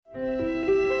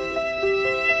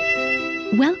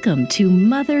Welcome to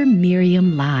Mother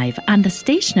Miriam Live on the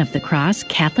Station of the Cross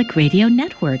Catholic Radio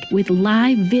Network with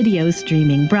live video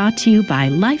streaming brought to you by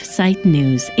LifeSite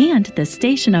News and the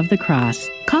Station of the Cross.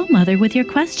 Call Mother with your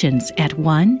questions at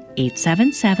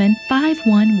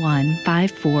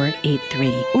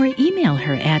 1-877-511-5483 or email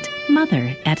her at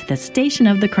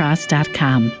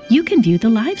mother@thestationofthecross.com. You can view the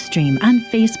live stream on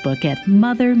Facebook at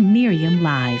Mother Miriam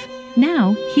Live.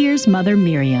 Now, here's Mother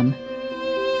Miriam.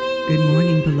 Good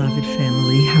morning, beloved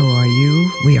family. How are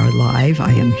you? We are live.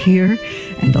 I am here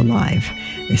and alive.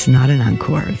 It's not an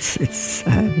encore.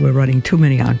 We're running too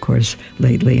many encores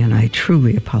lately, and I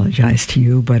truly apologize to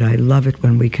you, but I love it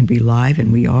when we can be live,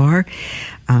 and we are.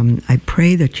 I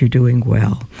pray that you're doing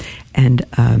well. And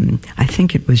I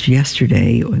think it was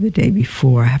yesterday or the day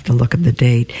before, I have to look up the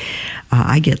date,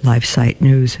 I get LifeSite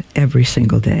News every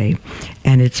single day,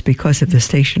 and it's because of the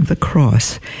Station of the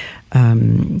Cross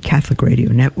Catholic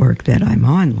Radio Network that I'm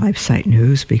on LifeSite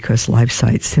News, because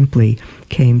LifeSite simply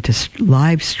came to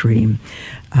live stream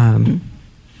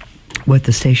what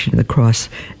the Station of the Cross,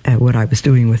 what I was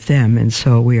doing with them. And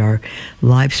so we are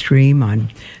live stream on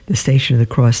the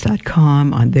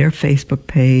stationofthecross.com, on their Facebook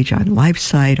page, on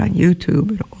LifeSite, on YouTube,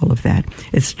 and all of that.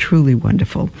 It's truly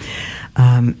wonderful.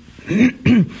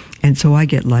 And so I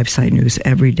get LifeSite News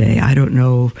every day. I don't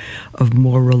know of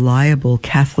more reliable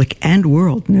Catholic and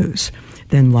world news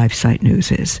than LifeSite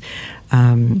News is.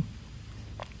 And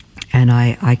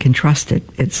I can trust it.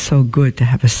 It's so good to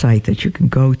have a site that you can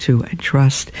go to and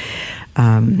trust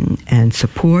and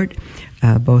support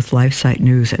both LifeSite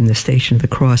News and the Station of the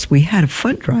Cross. We had a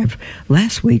fund drive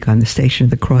last week on the Station of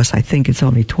the Cross. I think it's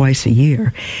only twice a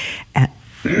year.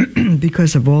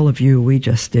 Because of all of you, we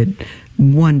just did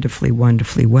wonderfully,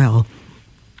 wonderfully well.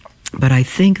 But I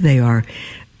think they are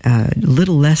a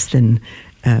little less than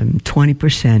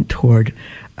 20% toward,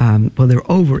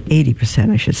 they're over 80%,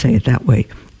 I should say it that way,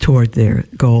 toward their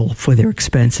goal for their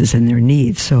expenses and their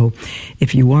needs. So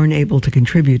if you weren't able to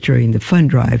contribute during the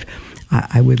fund drive,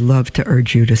 I would love to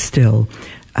urge you to still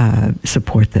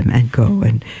support them and go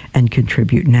and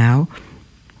contribute now.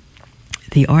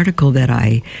 The article that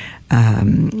I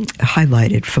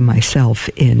highlighted for myself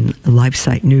in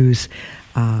LifeSite News,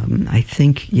 I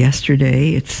think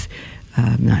yesterday,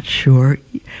 I'm not sure.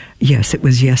 Yes, it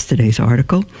was yesterday's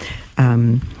article,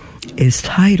 is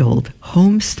titled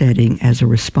 "Homesteading as a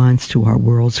Response to Our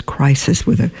World's Crisis,"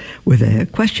 with a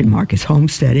question mark. Is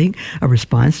homesteading a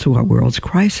response to our world's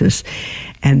crisis?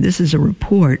 And this is a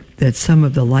report that some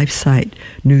of the LifeSite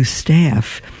News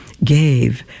staff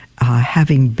gave,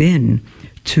 having been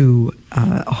to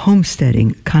a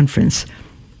homesteading conference.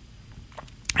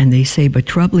 And they say, but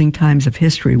troubling times of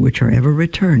history, which are ever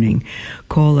returning,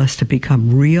 call us to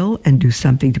become real and do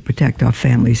something to protect our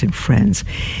families and friends.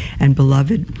 And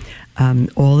beloved,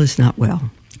 all is not well.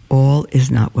 All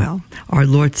is not well. Our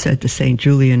Lord said to St.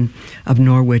 Julian of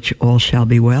Norwich, all shall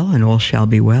be well, and all shall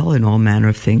be well, and all manner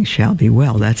of things shall be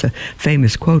well. That's a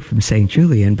famous quote from St.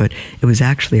 Julian, but it was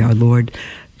actually our Lord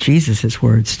Jesus'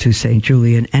 words to St.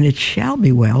 Julian, and it shall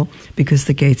be well, because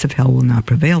the gates of hell will not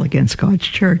prevail against God's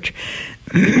church.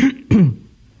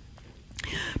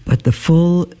 But the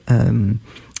full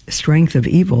strength of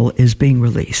evil is being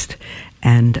released,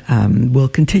 and will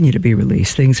continue to be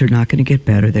released. Things are not going to get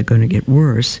better. They're going to get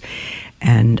worse.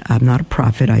 And I'm not a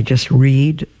prophet. I just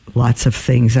read lots of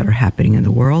things that are happening in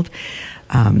the world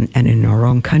and in our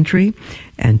own country,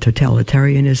 and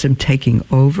totalitarianism taking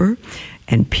over,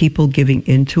 and people giving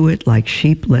into it like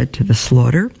sheep led to the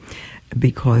slaughter,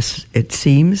 because it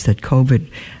seems that COVID,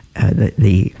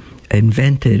 the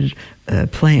invented,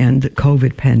 planned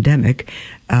COVID pandemic,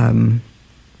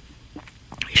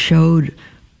 showed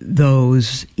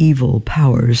those evil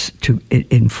powers to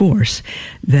enforce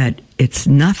that it's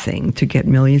nothing to get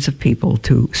millions of people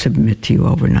to submit to you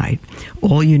overnight.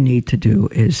 All you need to do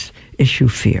is issue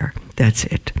fear. That's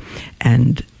it.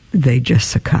 And they just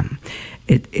succumb.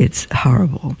 It's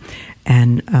horrible.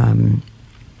 And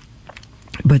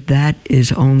but that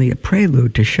is only a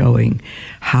prelude to showing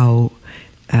how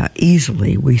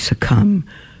easily we succumb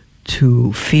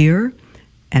to fear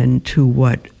and to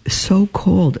what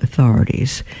so-called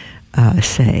authorities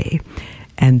say.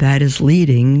 And that is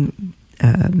leading,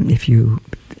 if you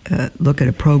look at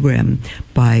a program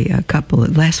by a couple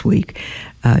last week,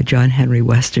 John Henry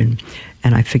Weston,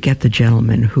 and I forget the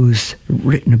gentleman who's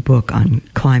written a book on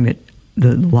climate,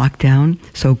 the lockdown,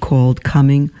 so-called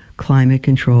coming climate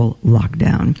control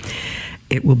lockdown.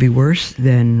 It will be worse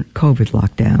than COVID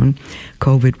lockdown.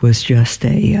 COVID was just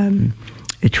a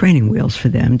training wheels for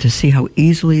them to see how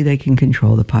easily they can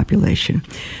control the population.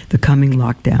 The coming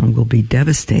lockdown will be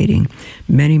devastating.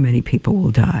 Many, many people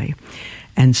will die.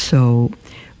 And so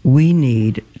we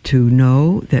need to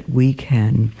know that we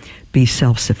can be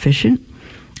self-sufficient.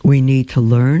 We need to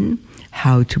learn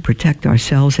how to protect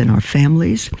ourselves and our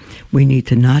families. We need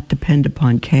to not depend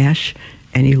upon cash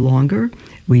any longer.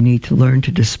 We need to learn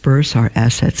to disperse our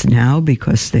assets now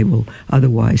because they will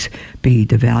otherwise be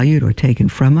devalued or taken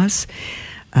from us.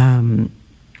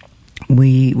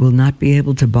 We will not be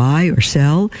able to buy or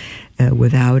sell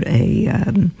without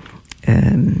a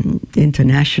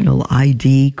international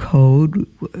ID code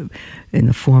in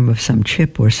the form of some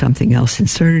chip or something else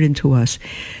inserted into us.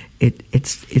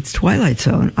 It's Twilight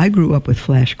Zone. I grew up with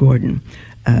Flash Gordon.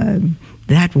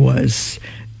 That was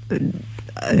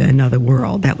another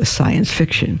world. That was science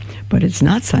fiction. But it's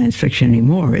not science fiction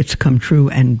anymore. It's come true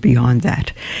and beyond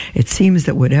that. It seems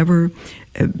that whatever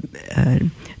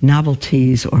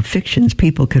novelties or fictions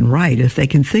people can write, if they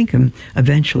can think them,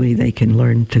 eventually they can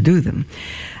learn to do them.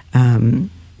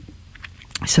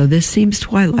 So this seems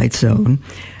Twilight Zone,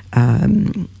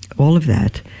 all of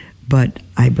that, but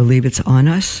I believe it's on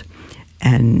us.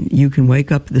 And you can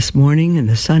wake up this morning and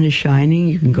the sun is shining.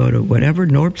 You can go to whatever,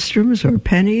 Nordstrom's or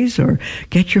Penny's, or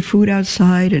get your food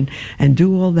outside and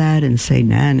do all that and say,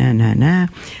 nah, nah, nah, nah.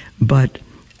 But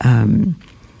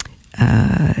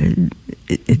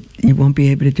you won't be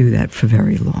able to do that for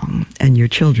very long. And your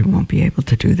children won't be able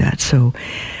to do that. So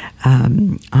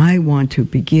I want to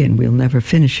begin, we'll never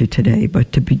finish it today,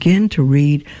 but to begin to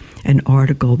read an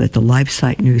article that the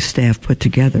LifeSite News staff put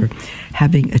together,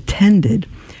 having attended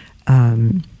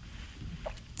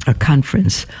a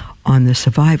conference on the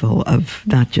survival of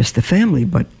not just the family,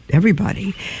 but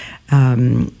everybody.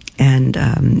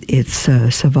 It's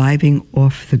surviving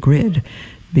off the grid,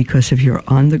 because if you're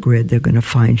on the grid, they're going to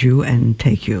find you and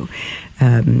take you.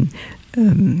 I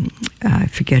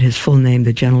forget his full name,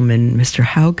 the gentleman, Mr.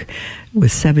 Hauk,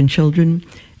 with 7 children,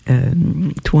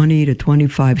 20 to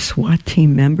 25 SWAT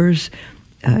team members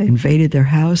invaded their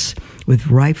house with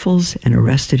rifles and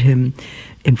arrested him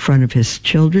in front of his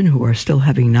children, who are still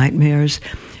having nightmares,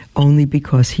 only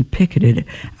because he picketed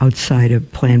outside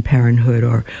of Planned Parenthood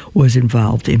or was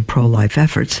involved in pro-life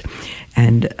efforts.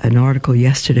 And an article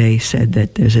yesterday said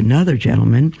that there's another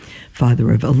gentleman,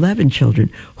 father of 11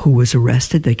 children, who was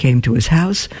arrested. They came to his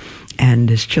house, and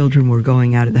his children were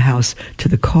going out of the house to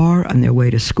the car on their way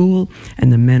to school,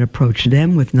 and the men approached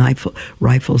them with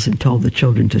rifles and told the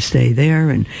children to stay there,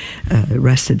 and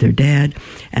arrested their dad.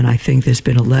 And I think there's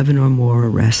been 11 or more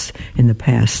arrests in the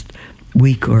past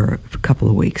week or a couple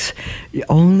of weeks,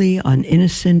 only on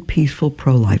innocent, peaceful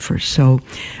pro-lifers. So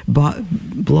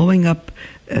blowing up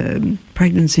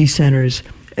pregnancy centers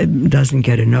doesn't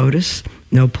get a notice,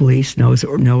 no police, no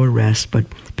arrest, but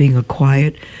being a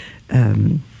quiet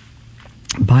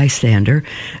bystander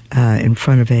in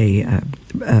front of a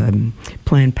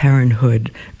Planned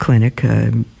Parenthood clinic,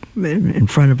 in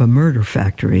front of a murder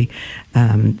factory,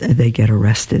 they get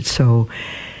arrested. So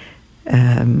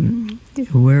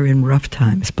we're in rough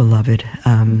times, beloved.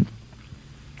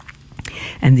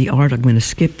 And the article, I'm going to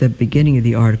skip the beginning of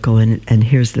the article, and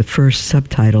here's the first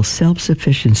subtitle: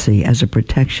 Self-Sufficiency as a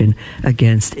Protection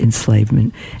Against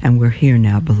Enslavement. And we're here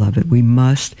now, beloved. We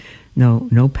must,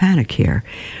 no panic here,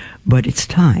 but it's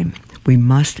time. We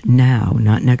must now,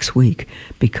 not next week,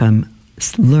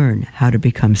 learn how to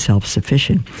become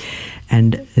self-sufficient.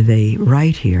 And they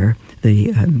write here,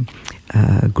 the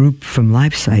group from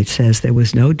LifeSite says there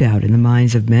was no doubt in the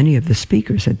minds of many of the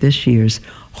speakers at this year's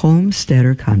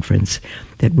Homesteader Conference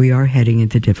that we are heading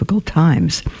into difficult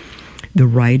times. The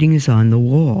writing is on the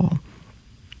wall.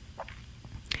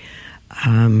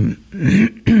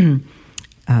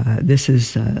 This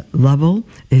is Lovell,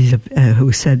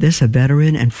 who said this, a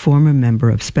veteran and former member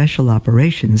of Special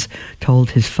Operations,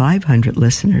 told his 500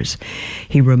 listeners.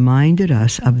 He reminded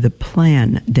us of the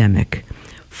plandemic,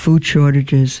 food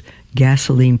shortages,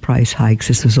 gasoline price hikes.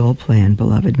 This was all planned,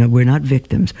 beloved. No, we're not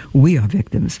victims. We are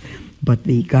victims. But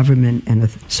the government and the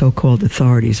so-called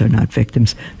authorities are not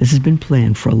victims. This has been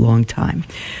planned for a long time.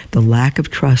 The lack of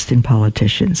trust in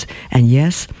politicians. And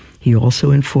yes, he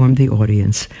also informed the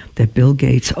audience that Bill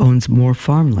Gates owns more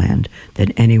farmland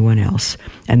than anyone else,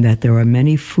 and that there are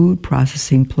many food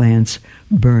processing plants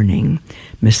burning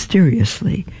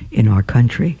mysteriously in our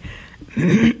country.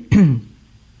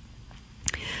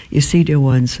 You see, dear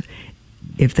ones,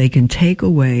 if they can take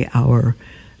away our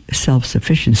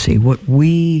self-sufficiency, what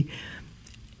we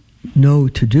know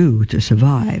to do to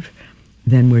survive,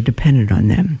 then we're dependent on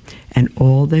them. And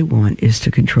all they want is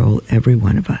to control every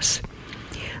one of us.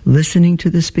 Listening to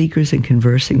the speakers and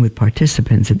conversing with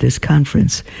participants at this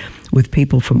conference, with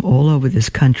people from all over this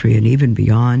country and even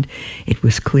beyond, it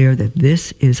was clear that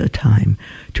this is a time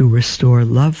to restore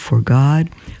love for God,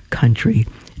 country,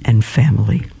 and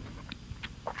family.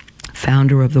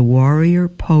 founder of the Warrior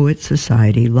Poet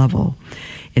Society, Lovell,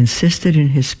 insisted in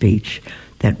his speech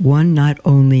that one not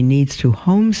only needs to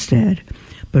homestead,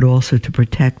 but also to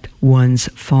protect one's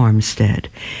farmstead.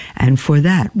 And for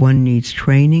that, one needs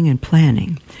training and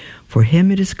planning. For him,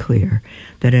 it is clear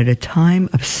that at a time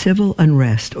of civil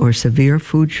unrest or severe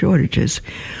food shortages,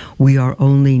 we are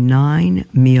only 9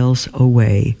 meals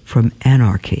away from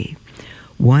anarchy.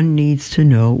 One needs to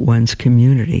know one's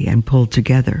community and pull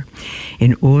together.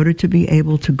 In order to be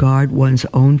able to guard one's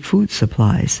own food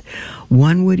supplies,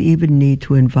 one would even need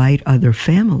to invite other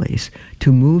families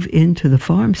to move into the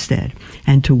farmstead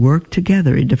and to work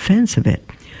together in defense of it.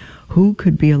 Who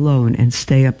could be alone and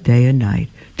stay up day and night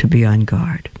to be on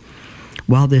guard?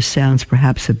 While this sounds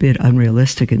perhaps a bit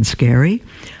unrealistic and scary,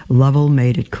 Lovell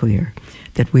made it clear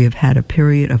that we have had a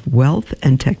period of wealth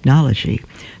and technology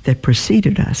that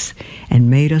preceded us and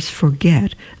made us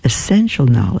forget essential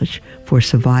knowledge for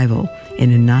survival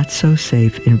in a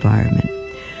not-so-safe environment.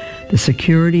 The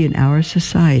security in our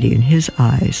society, in his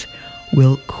eyes,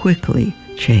 will quickly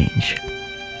change.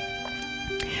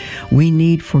 We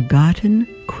need forgotten,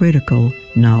 critical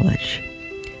knowledge.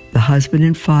 The husband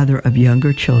and father of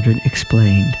younger children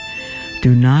explained,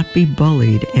 "Do not be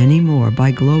bullied anymore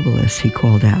by globalists," he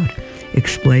called out,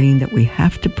 explaining that we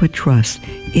have to put trust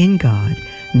in God,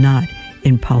 not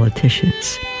in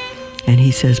politicians. And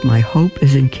he says, "My hope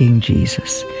is in King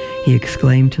Jesus," he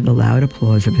exclaimed to the loud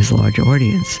applause of his large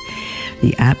audience.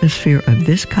 The atmosphere of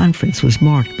this conference was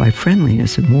marked by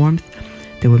friendliness and warmth.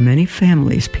 There were many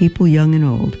families, people young and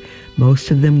old,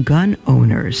 most of them gun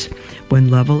owners. When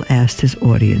Lovell asked his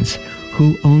audience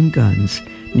who owned guns,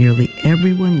 nearly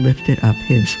everyone lifted up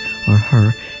his or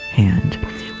her hand.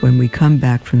 When we come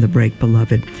back from the break,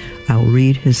 beloved, I'll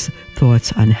read his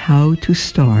thoughts on how to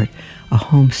start a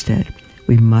homestead.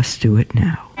 We must do it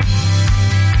now.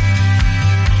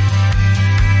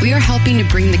 We are helping to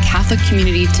bring the Catholic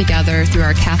community together through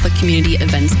our Catholic Community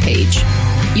Events page.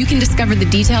 You can discover the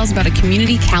details about a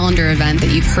community calendar event that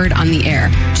you've heard on the air.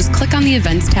 Just click on the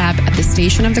events tab at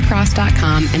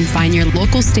thestationofthecross.com and find your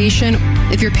local station.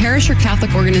 If your parish or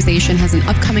Catholic organization has an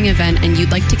upcoming event and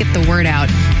you'd like to get the word out,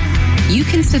 you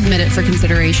can submit it for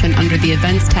consideration under the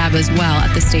events tab as well at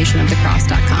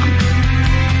thestationofthecross.com.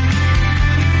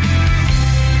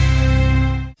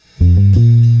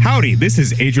 Howdy, this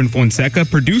is Adrian Fonseca,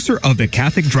 producer of the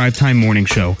Catholic Drive Time Morning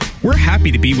Show. We're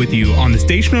happy to be with you on the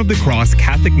Station of the Cross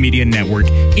Catholic Media Network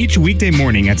each weekday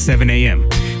morning at 7 a.m.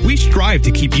 We strive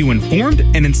to keep you informed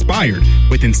and inspired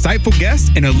with insightful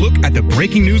guests and a look at the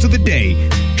breaking news of the day.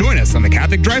 Join us on the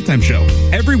Catholic Drive Time Show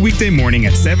every weekday morning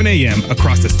at 7 a.m.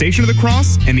 across the Station of the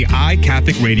Cross and the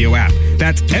iCatholic Radio app.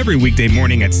 That's every weekday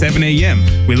morning at 7 a.m.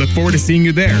 We look forward to seeing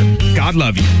you there. God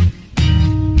love you.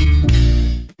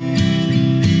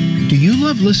 Do you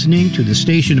love listening to the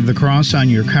Station of the Cross on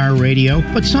your car radio,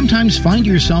 but sometimes find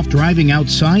yourself driving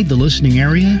outside the listening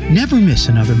area? Never miss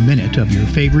another minute of your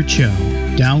favorite show.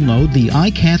 Download the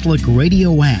iCatholic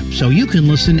Radio app so you can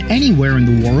listen anywhere in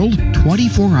the world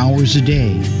 24 hours a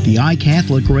day. The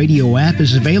iCatholic Radio app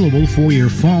is available for your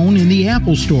phone in the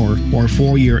Apple Store or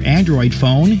for your Android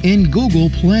phone in Google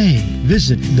Play.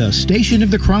 Visit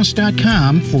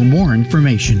thestationofthecross.com for more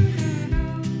information.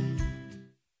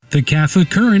 The Catholic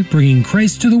Current, bringing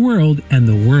Christ to the world and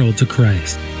the world to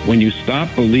Christ. When you stop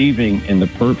believing in the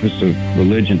purpose of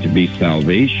religion to be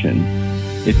salvation,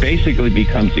 it basically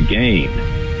becomes a game.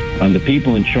 The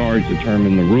people in charge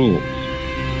determine the rules.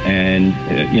 And,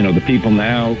 the people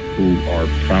now who are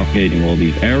propagating all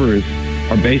these errors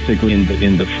are basically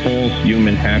in the false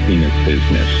human happiness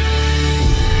business.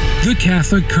 The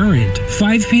Catholic Current,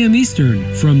 5 p.m.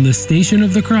 Eastern, from the Station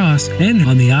of the Cross and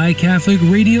on the iCatholic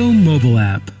Radio mobile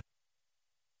app.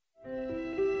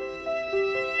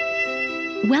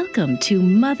 Welcome to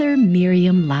Mother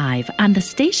Miriam Live on the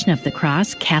Station of the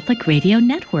Cross Catholic Radio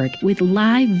Network with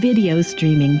live video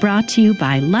streaming brought to you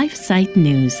by LifeSite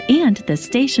News and the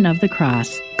Station of the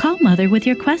Cross. Call Mother with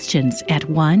your questions at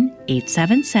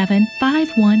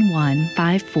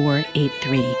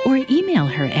 1-877-511-5483 or email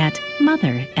her at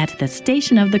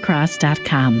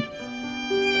mother@thestationofthecross.com.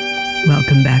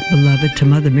 Welcome back, beloved, to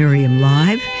Mother Miriam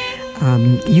Live.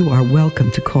 You are welcome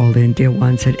to call in, dear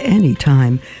ones, at any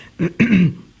time.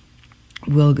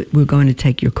 We're going to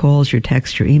take your calls, your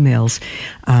texts, your emails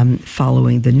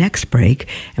following the next break,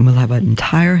 and we'll have an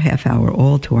entire half hour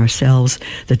all to ourselves.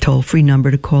 The toll-free number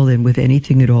to call in with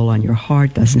anything at all on your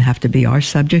heart doesn't have to be our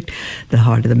subject. The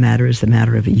heart of the matter is the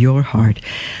matter of your heart.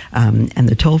 And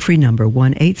the toll-free number,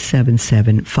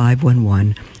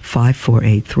 1-877-511-5483.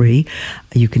 5483.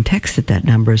 You can text at that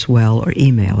number as well, or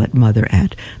email at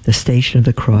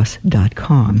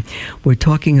mother@thestationofthecross.com. We're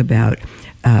talking about,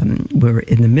 we're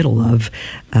in the middle of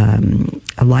a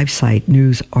LifeSite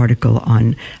News article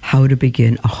on how to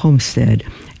begin a homestead,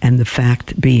 and the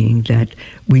fact being that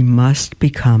we must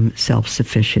become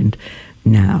self-sufficient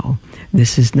now.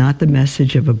 This is not the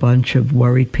message of a bunch of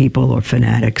worried people or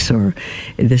fanatics, or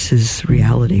this is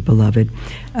reality, beloved.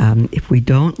 If we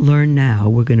don't learn now,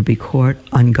 we're going to be caught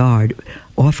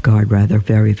off guard,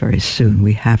 very, very soon.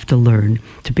 We have to learn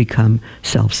to become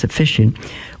self-sufficient.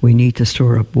 We need to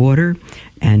store up water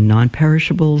and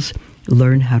non-perishables,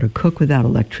 learn how to cook without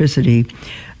electricity,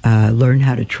 learn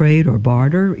how to trade or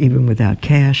barter, even without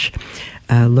cash,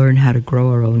 learn how to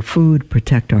grow our own food,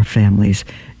 protect our families.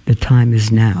 The time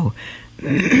is now.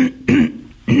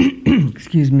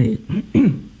 Excuse me.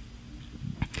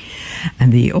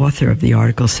 And the author of the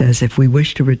article says, if we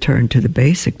wish to return to the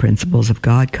basic principles of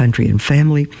God, country, and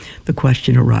family, the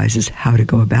question arises how to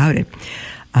go about it.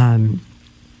 And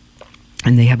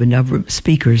they have a number of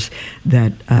speakers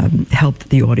that helped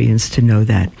the audience to know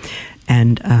that.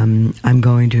 And I'm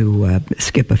going to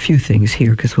skip a few things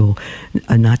here because we'll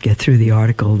not get through the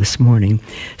article this morning.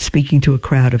 Speaking to a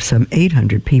crowd of some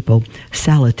 800 people,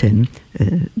 Salatin,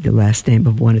 the last name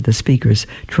of one of the speakers,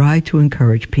 tried to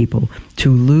encourage people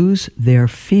to lose their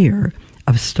fear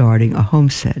of starting a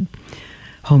homestead.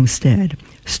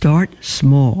 Start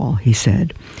small, he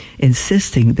said,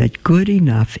 insisting that good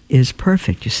enough is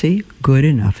perfect. You see, good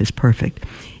enough is perfect.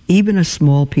 Even a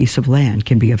small piece of land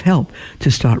can be of help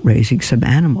to start raising some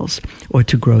animals or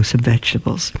to grow some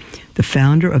vegetables. The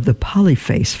founder of the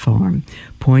Polyface Farm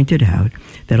pointed out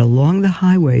that along the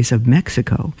highways of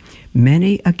Mexico,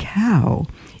 many a cow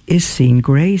is seen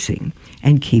grazing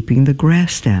and keeping the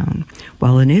grass down,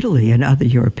 while in Italy and other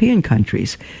European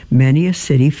countries, many a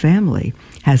city family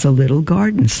has a little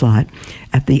garden slot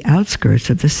at the outskirts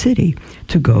of the city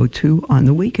to go to on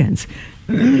the weekends.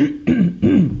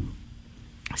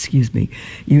 Excuse me.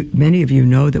 Many of you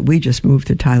know that we just moved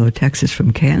to Tyler, Texas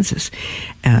from Kansas.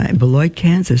 Beloit,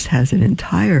 Kansas has an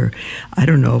entire, I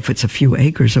don't know if it's a few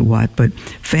acres or what, but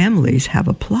families have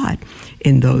a plot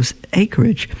in those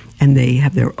acreage, and they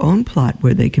have their own plot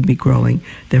where they can be growing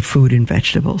their food and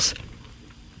vegetables.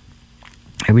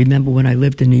 I remember when I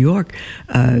lived in New York,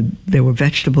 there were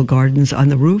vegetable gardens on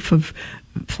the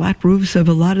flat roofs of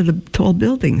a lot of the tall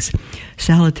buildings.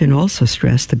 Salatin also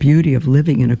stressed the beauty of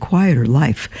living a quieter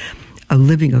life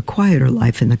in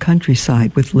the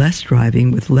countryside, with less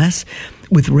driving,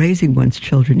 with raising one's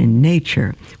children in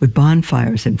nature, with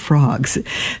bonfires and frogs.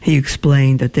 He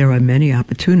explained that there are many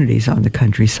opportunities on the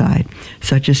countryside,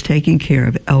 such as taking care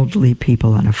of elderly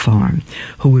people on a farm,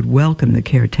 who would welcome the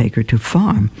caretaker to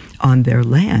farm on their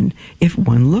land if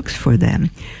one looks for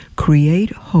them. Create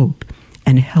hope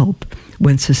and help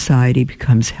when society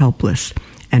becomes helpless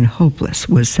and hopeless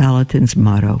was Salatin's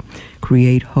motto.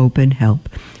 Create hope and help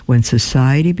when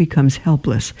society becomes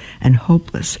helpless and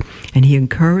hopeless. And he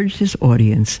encouraged his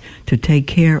audience to take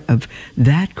care of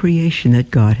that creation that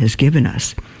God has given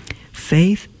us.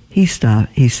 Faith, he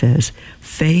says,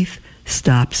 faith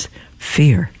stops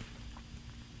fear.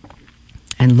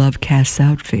 And love casts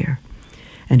out fear.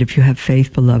 And if you have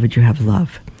faith, beloved, you have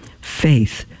love.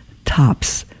 Faith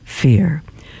tops fear.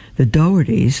 The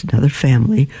Dohertys, another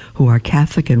family who are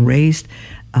Catholic and raised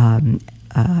and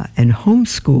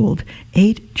homeschooled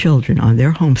 8 children on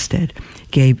their homestead,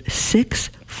 gave 6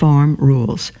 farm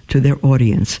rules to their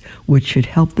audience, which should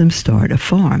help them start a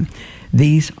farm.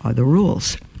 These are the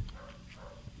rules.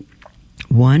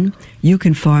 1, you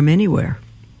can farm anywhere.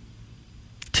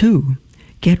 2,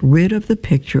 get rid of the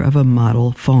picture of a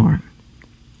model farm.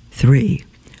 3,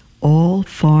 all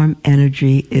farm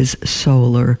energy is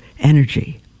solar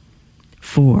energy.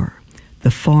 4,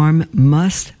 the farm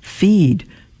must feed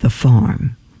the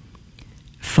farm.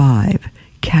 5,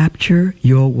 capture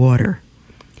your water.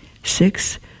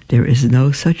 6, there is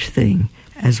no such thing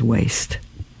as waste.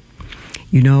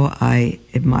 You know, I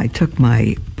took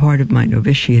my part of my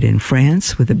novitiate in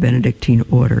France with the Benedictine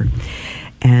order,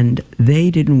 and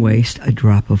they didn't waste a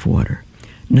drop of water.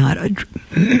 Not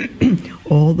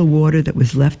all the water that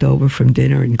was left over from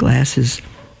dinner in glasses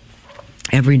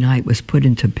every night was put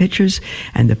into pitchers,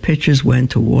 and the pitchers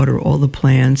went to water all the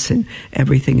plants and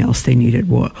everything else they needed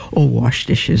water, or wash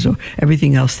dishes, or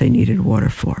everything else they needed water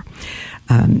for.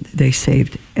 They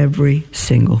saved every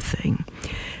single thing.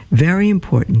 Very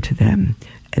important to them,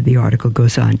 the article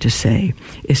goes on to say,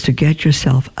 is to get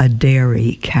yourself a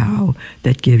dairy cow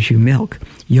that gives you milk,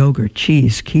 yogurt,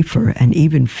 cheese, kefir, and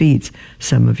even feeds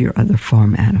some of your other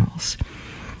farm animals.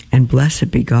 And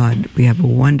blessed be God, we have a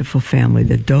wonderful family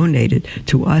that donated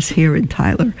to us here in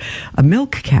Tyler a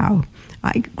milk cow.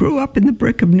 I grew up in the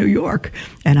brick of New York,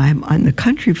 and I'm in the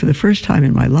country for the first time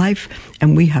in my life,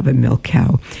 and we have a milk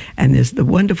cow. And there's the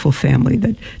wonderful family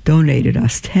that donated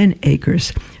us 10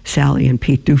 acres, Sally and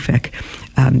Pete Dufek.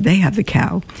 They have the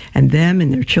cow, and them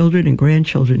and their children and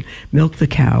grandchildren milk the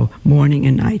cow morning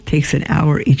and night. It takes an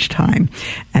hour each time.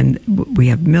 And we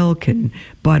have milk and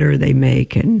butter they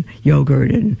make and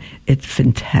yogurt, and it's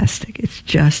fantastic. It's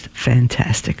just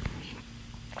fantastic.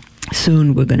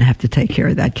 Soon we're going to have to take care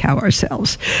of that cow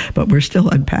ourselves, but we're still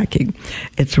unpacking.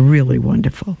 It's really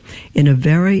wonderful. In a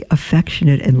very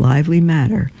affectionate and lively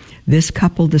manner, this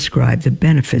couple described the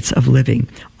benefits of living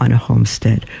on a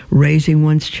homestead, raising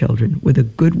one's children with a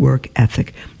good work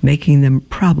ethic, making them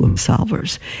problem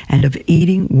solvers, and of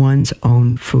eating one's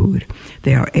own food.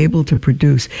 They are able to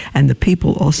produce, and the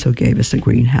people also gave us a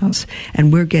greenhouse,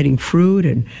 and we're getting fruit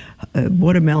and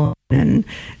watermelon and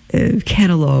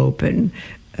cantaloupe and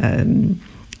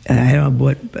I don't know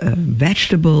what,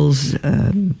 vegetables,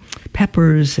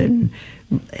 peppers, and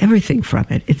everything from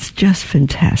it. It's just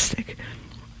fantastic.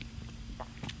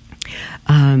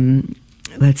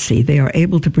 Let's see. They are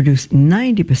able to produce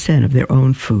 90% of their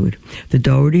own food. The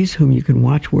Dohertys, whom you can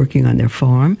watch working on their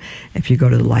farm, if you go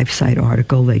to the LifeSite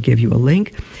article, they give you a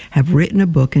link, have written a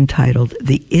book entitled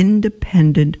The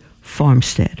Independent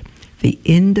Farmstead. The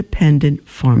Independent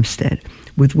Farmstead,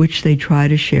 with which they try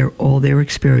to share all their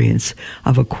experience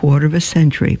of a quarter of a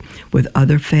century with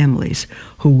other families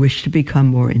who wish to become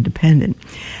more independent.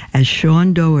 As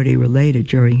Sean Doherty related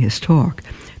during his talk,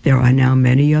 there are now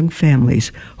many young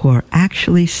families who are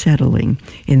actually settling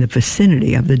in the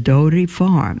vicinity of the Doherty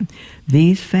farm.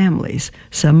 These families,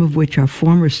 some of which are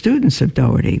former students of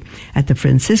Doherty at the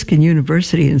Franciscan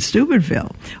University in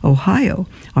Steubenville, Ohio,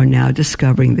 are now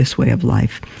discovering this way of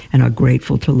life and are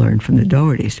grateful to learn from the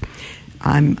Dohertys.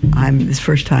 This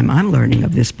first time I'm learning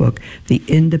of this book, The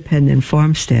Independent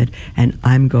Farmstead, and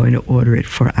I'm going to order it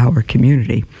for our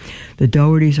community. The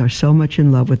Dohertys are so much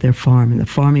in love with their farm and the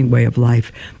farming way of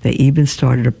life, they even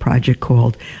started a project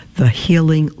called The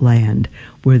Healing Land,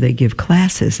 where they give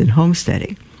classes in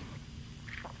homesteading.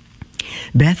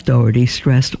 Beth Doherty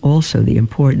stressed also the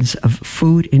importance of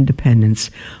food independence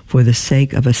for the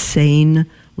sake of a sane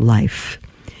life.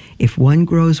 If one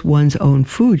grows one's own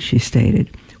food, she stated,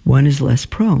 one is less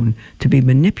prone to be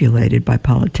manipulated by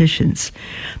politicians.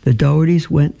 The Dohertys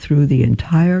went through the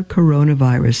entire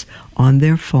coronavirus on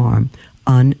their farm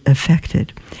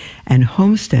unaffected. And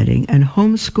homesteading and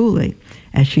homeschooling,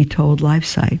 as she told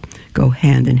LifeSite, go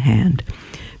hand in hand.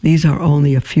 These are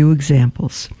only a few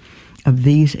examples of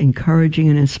these encouraging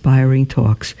and inspiring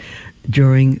talks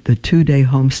during the 2-day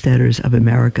Homesteaders of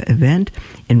America event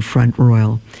in Front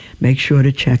Royal. Make sure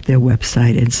to check their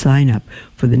website and sign up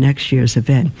for the next year's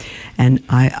event. And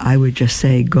I would just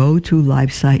say, go to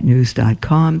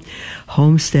LifeSiteNews.com,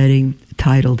 homesteading,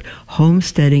 titled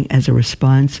Homesteading as a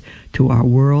Response to Our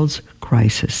World's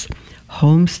Crisis.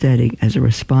 Homesteading as a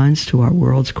Response to Our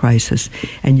World's Crisis.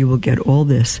 And you will get all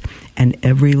this and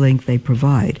every link they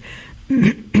provide.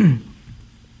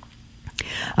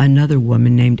 Another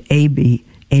woman named Amy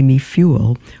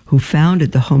Fuel, who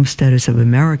founded the Homesteaders of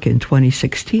America in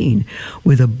 2016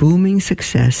 with a booming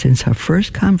success since her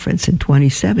first conference in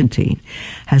 2017,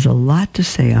 has a lot to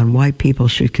say on why people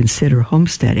should consider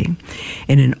homesteading.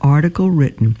 In an article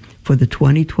written for the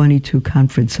 2022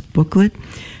 conference booklet,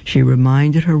 she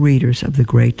reminded her readers of the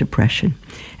Great Depression,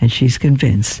 and she's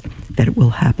convinced that it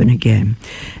will happen again.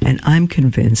 And I'm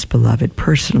convinced, beloved,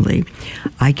 personally,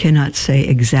 I cannot say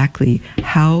exactly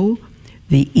how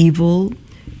the evil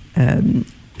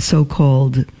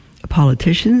so-called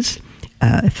politicians,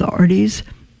 authorities,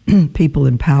 people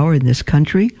in power in this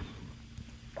country,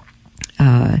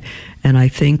 and I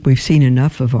think we've seen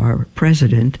enough of our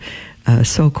president,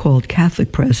 so-called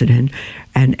Catholic president,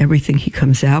 and everything he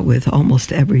comes out with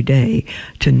almost every day,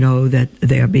 to know that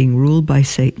they are being ruled by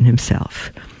Satan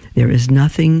himself. There is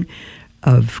nothing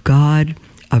of God,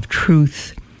 of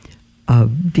truth,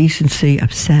 of decency,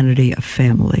 of sanity, of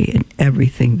family in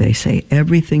everything they say.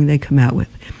 Everything they come out with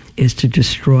is to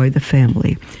destroy the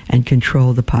family and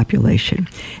control the population.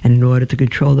 And in order to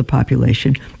control the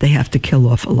population, they have to kill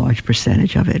off a large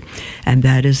percentage of it. And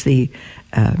that is the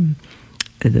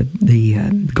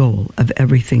goal of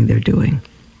everything they're doing.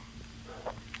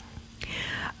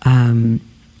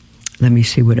 Let me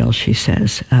see what else she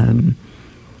says.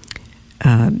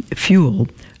 Fuel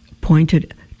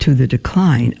pointed to the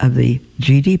decline of the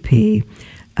GDP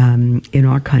in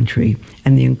our country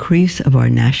and the increase of our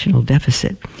national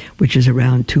deficit, which is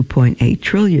around $2.8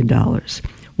 trillion,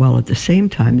 while at the same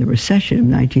time, the recession of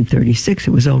 1936,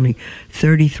 it was only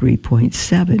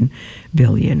 $33.7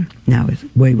 billion. Now it's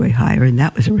way, way higher, and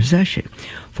that was a recession.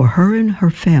 For her and her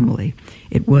family,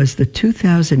 it was the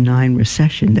 2009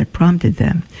 recession that prompted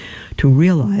them to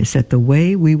realize that the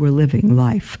way we were living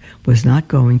life was not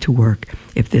going to work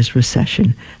if this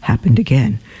recession happened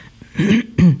again.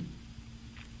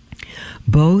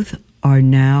 Both are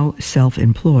now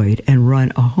self-employed and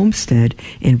run a homestead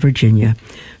in Virginia.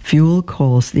 Fuel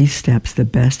calls these steps the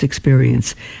best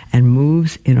experience and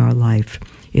moves in our life.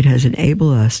 It has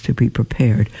enabled us to be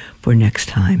prepared for next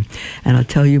time. And I'll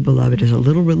tell you, beloved, as a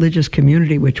little religious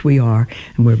community, which we are,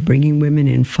 and we're bringing women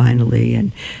in finally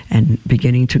and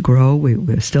beginning to grow.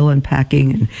 We're still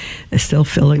unpacking and still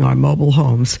filling our mobile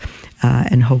homes,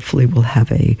 and hopefully we'll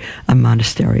have a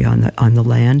monastery on the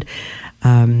land.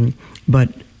 But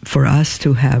for us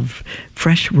to have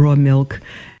fresh raw milk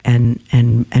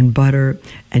and butter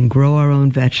and grow our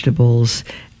own vegetables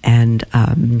and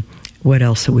what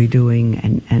else are we doing?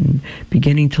 And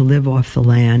beginning to live off the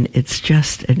land. It's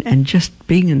just, and just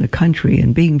being in the country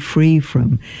and being free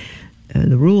from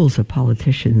the rules of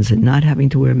politicians and not having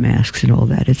to wear masks and all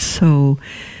that. It's so,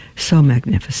 so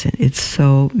magnificent. It's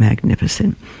so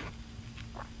magnificent.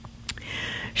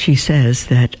 She says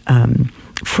that,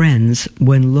 friends,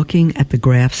 when looking at the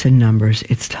graphs and numbers,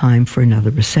 it's time for another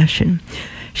recession.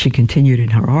 She continued in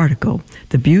her article.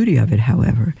 The beauty of it,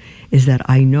 however, is that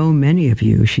I know many of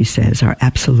you, she says, are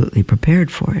absolutely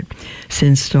prepared for it.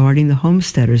 Since starting the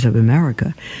Homesteaders of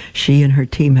America, she and her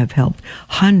team have helped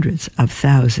hundreds of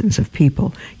thousands of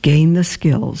people gain the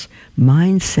skills,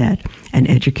 mindset, and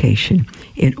education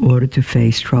in order to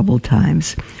face troubled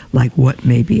times like what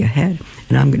may be ahead.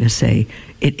 And I'm going to say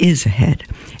it is ahead,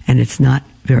 and it's not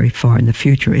very far in the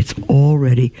future. It's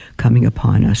already coming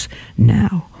upon us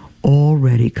now.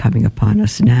 Already coming upon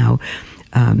us now.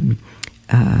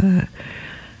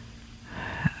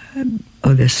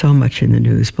 There's so much in the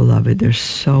news, beloved. There's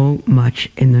so much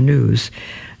in the news.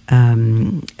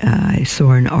 I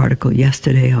saw an article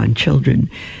yesterday on children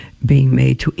being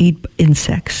made to eat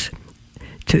insects,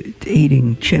 to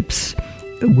eating chips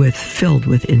filled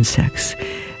with insects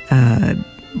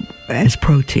as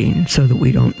protein, so that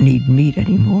we don't need meat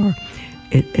anymore.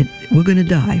 We're going to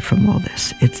die from all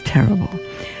this. It's terrible.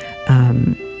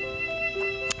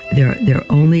 Their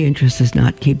only interest is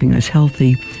not keeping us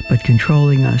healthy, but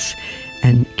controlling us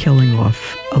and killing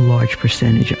off a large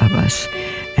percentage of us,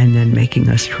 and then making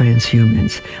us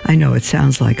transhumans. I know it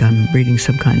sounds like I'm reading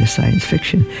some kind of science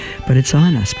fiction, but it's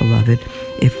on us, beloved.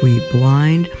 If we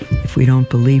blind, if we don't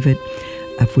believe it,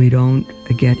 if we don't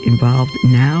get involved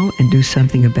now and do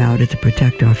something about it to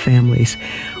protect our families,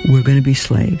 we're going to be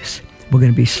slaves. We're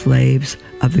going to be slaves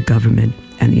of the government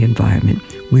and the environment.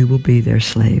 We will be their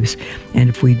slaves. And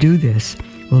if we do this,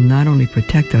 we'll not only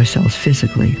protect ourselves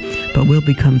physically, but we'll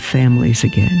become families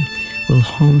again. We'll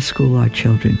homeschool our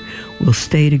children. We'll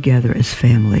stay together as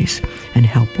families and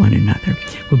help one another.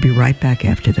 We'll be right back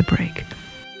after the break.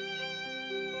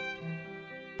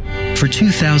 For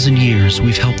 2,000 years,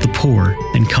 we've helped the poor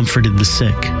and comforted the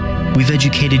sick. We've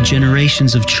educated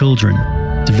generations of children,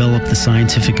 developed the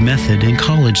scientific method and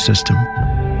college system.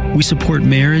 We support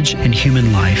marriage and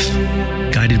human life.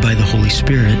 Guided by the Holy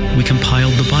Spirit, we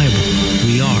compiled the Bible.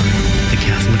 We are the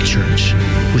Catholic Church,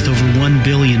 with over 1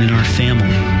 billion in our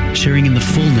family, sharing in the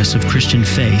fullness of Christian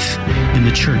faith in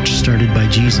the church started by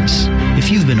Jesus.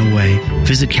 If you've been away,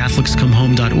 visit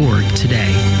CatholicsComeHome.org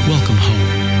today. Welcome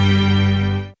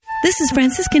home. This is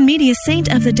Franciscan Media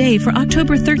Saint of the Day for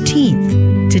October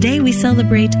 13th. Today we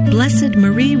celebrate Blessed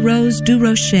Marie Rose du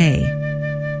Rocher.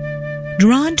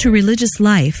 Drawn to religious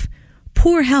life,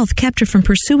 poor health kept her from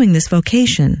pursuing this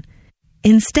vocation.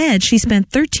 Instead, she spent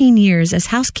 13 years as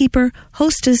housekeeper,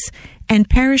 hostess, and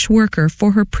parish worker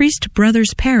for her priest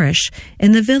brother's parish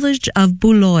in the village of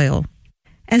Bouloil.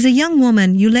 As a young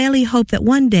woman, Eulalie hoped that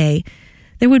one day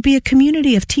there would be a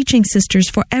community of teaching sisters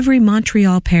for every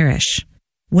Montreal parish.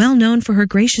 Well known for her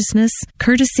graciousness,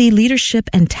 courtesy, leadership,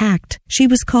 and tact, she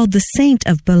was called the Saint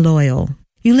of Bouloil.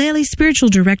 Eulalie's spiritual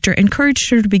director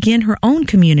encouraged her to begin her own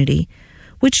community,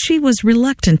 which she was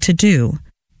reluctant to do.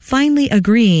 Finally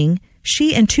agreeing,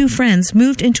 she and 2 friends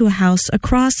moved into a house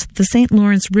across the St.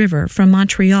 Lawrence River from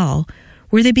Montreal,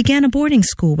 where they began a boarding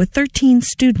school with 13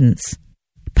 students.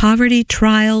 Poverty,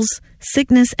 trials,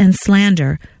 sickness, and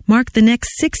slander marked the next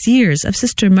 6 years of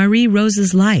Sister Marie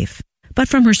Rose's life. But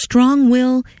from her strong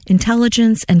will,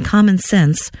 intelligence, and common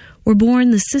sense were born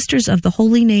the Sisters of the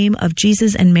Holy Name of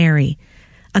Jesus and Mary,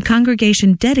 a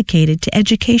congregation dedicated to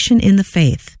education in the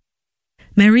faith.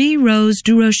 Marie Rose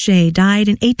du Rocher died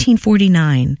in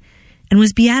 1849 and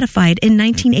was beatified in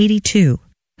 1982.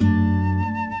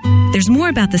 There's more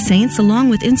about the saints along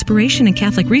with inspiration and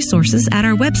Catholic resources at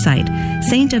our website,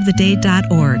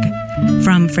 saintoftheday.org.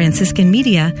 From Franciscan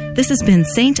Media, this has been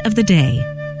Saint of the Day.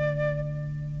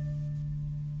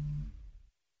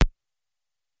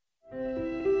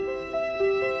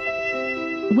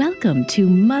 Welcome to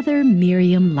Mother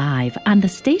Miriam Live on the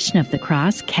Station of the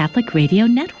Cross Catholic Radio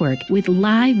Network with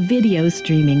live video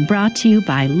streaming brought to you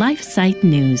by LifeSite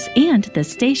News and the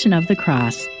Station of the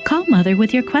Cross. Call Mother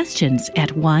with your questions at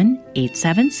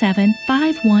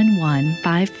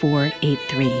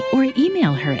 1-877-511-5483 or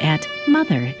email her at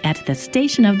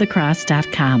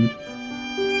mother@thestationofthecross.com.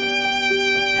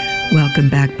 Welcome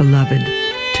back, beloved,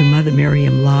 to Mother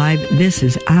Miriam Live. This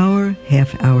is our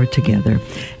half hour together,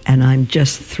 and I'm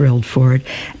just thrilled for it.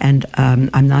 And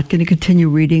I'm not going to continue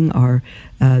reading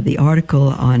the article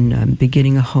on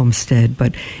beginning a homestead,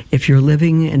 but if you're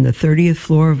living in the 30th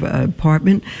floor of an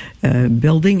apartment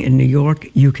building in New York,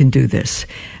 you can do this.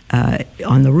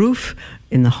 On the roof,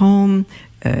 in the home,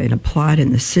 in a plot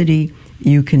in the city,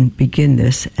 you can begin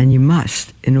this, and you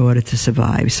must in order to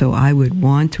survive. So I would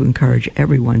want to encourage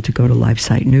everyone to go to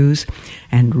LifeSite News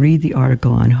and read the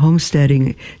article on homesteading.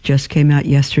 It just came out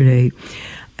yesterday.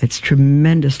 It's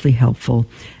tremendously helpful,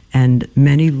 and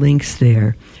many links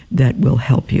there that will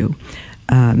help you.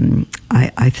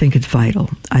 I think it's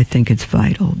vital. I think it's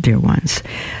vital, dear ones.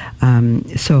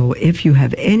 So if you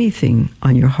have anything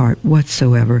on your heart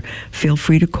whatsoever, feel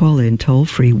free to call in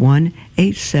toll-free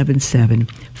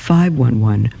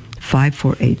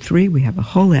 1-877-511-5483. We have a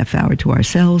whole half hour to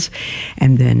ourselves.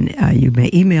 And then you may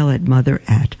email at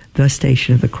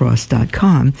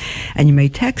mother@thestationofthecross.com. And you may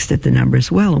text at the number as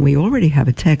well. And we already have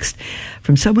a text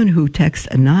from someone who texts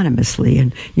anonymously.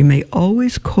 And you may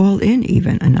always call in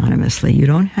even anonymously. You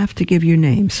don't have to give your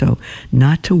name, so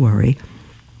not to worry.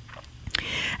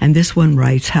 And this one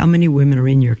writes, how many women are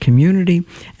in your community,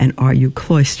 and are you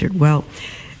cloistered? Well,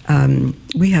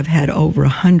 we have had over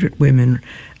 100 women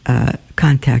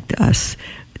contact us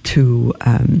to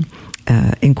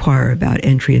inquire about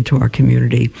entry into our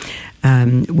community.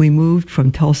 We moved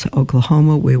from Tulsa,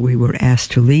 Oklahoma, where we were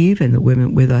asked to leave, and the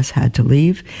women with us had to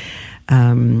leave.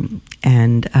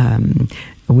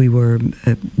 We were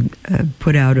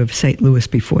put out of St. Louis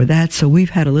before that, so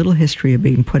we've had a little history of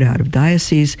being put out of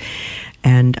diocese,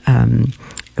 and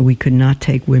we could not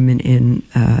take women in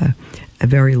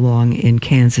very long in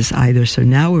Kansas either. So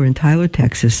now we're in Tyler,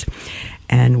 Texas,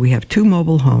 and we have 2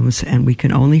 mobile homes, and we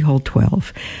can only hold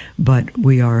 12. But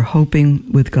we are hoping,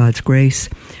 with God's grace,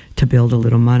 to build a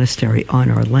little monastery on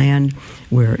our land,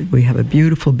 where we have a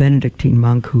beautiful Benedictine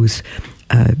monk who's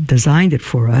designed it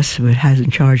for us, but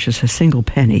hasn't charged us a single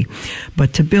penny.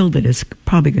 But to build it is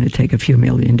probably going to take a few $1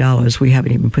 million. We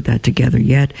haven't even put that together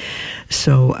yet.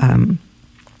 So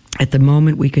at the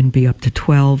moment, we can be up to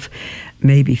 12,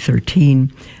 maybe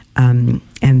 13. And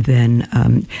then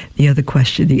the other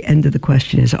question, the end of the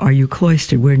question is, are you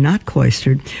cloistered? We're not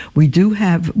cloistered.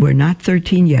 We're not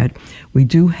 13 yet. We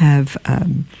do have,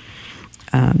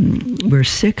 we're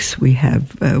 6.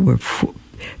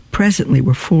 Presently,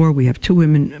 we're 4. We have 2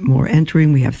 women more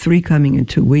entering. We have 3 coming in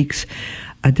 2 weeks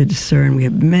to discern. We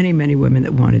have many, many women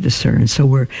that want to discern. So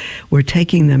we're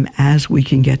taking them as we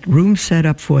can get rooms set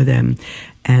up for them,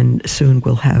 and soon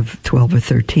we'll have 12 or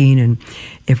 13. And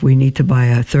if we need to buy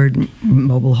a third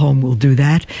mobile home, we'll do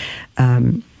that.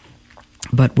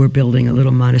 But we're building a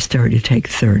little monastery to take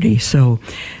 30. So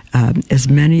as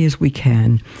many as we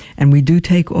can. And we do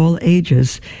take all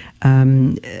ages.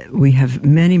 We have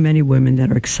many, many women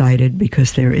that are excited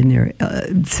because they're in their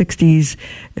 60s,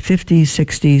 50s,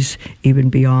 60s, even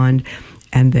beyond,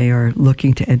 and they are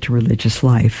looking to enter religious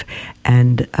life.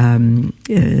 And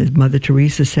Mother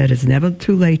Teresa said, it's never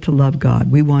too late to love God.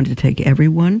 We want to take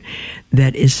everyone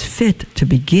that is fit to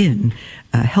begin,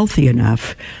 healthy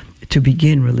enough to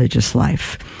begin religious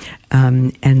life.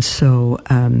 But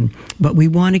we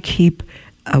want to keep,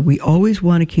 we always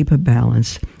want to keep a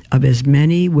balance of as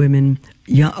many women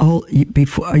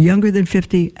younger than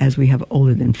 50 as we have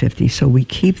older than 50. So we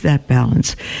keep that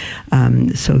balance.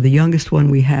 So the youngest one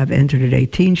we have entered at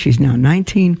 18. She's now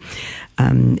 19.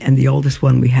 And the oldest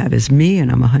one we have is me,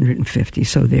 and I'm 150.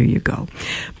 So there you go.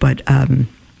 But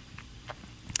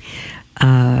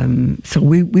so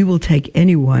we will take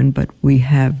anyone, but we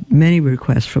have many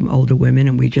requests from older women,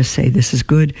 and we just say this is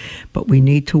good, but we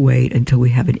need to wait until we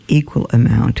have an equal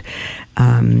amount.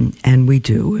 And we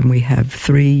do, and we have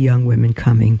 3 young women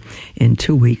coming in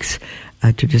 2 weeks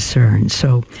to discern.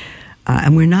 So,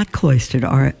 and we're not cloistered.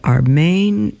 Our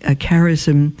main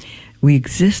charism, we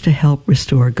exist to help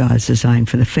restore God's design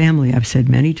for the family. I've said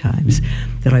many times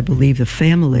that I believe the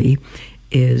family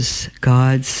is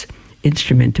God's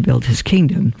instrument to build his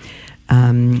kingdom.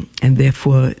 and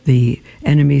therefore the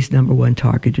enemy's number one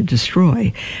target to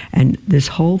destroy. And this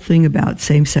whole thing about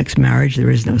same-sex marriage,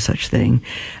 there is no such thing,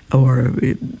 or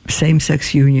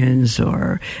same-sex unions,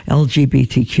 or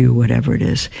LGBTQ, whatever it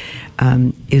is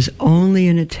only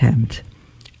an attempt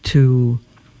to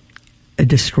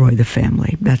destroy the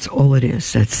family. That's all it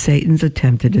is. That's Satan's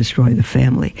attempt to destroy the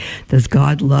family. Does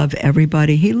God love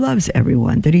everybody? He loves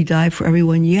everyone. Did he die for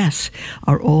everyone? Yes.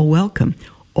 Are all welcome?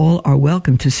 All are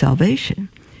welcome to salvation.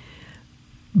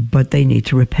 But they need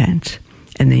to repent,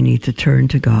 and they need to turn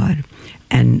to God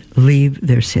and leave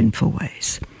their sinful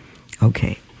ways.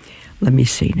 Okay, let me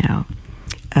see now.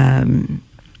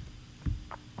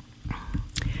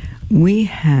 We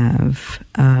have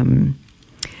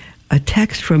a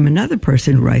text from another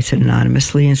person who writes it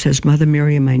anonymously and says, Mother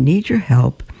Miriam, I need your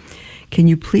help. Can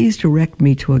you please direct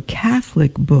me to a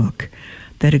Catholic book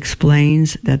that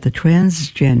explains that the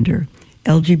transgender,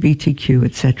 LGBTQ,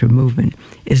 etc. movement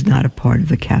is not a part of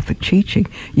the Catholic teaching?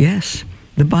 Yes,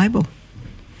 the Bible.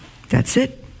 That's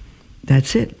it.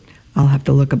 That's it. I'll have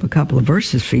to look up a couple of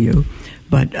verses for you,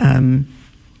 but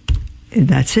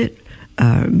that's it.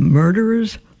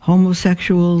 Murderers,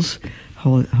 homosexuals.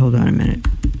 Hold on a minute.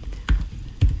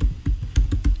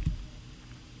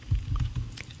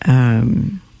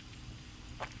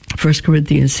 1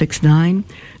 Corinthians 6:9.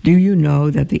 Do you know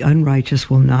that the unrighteous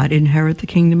will not inherit the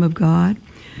kingdom of God?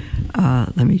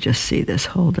 Let me just see this.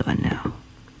 Hold on now.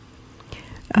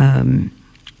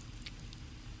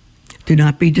 Do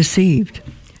not be deceived.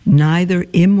 Neither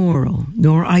immoral,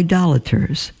 nor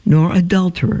idolaters, nor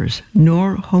adulterers,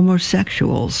 nor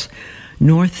homosexuals,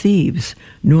 nor thieves,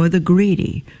 nor the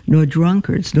greedy, nor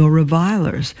drunkards, nor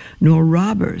revilers, nor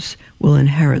robbers will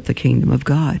inherit the kingdom of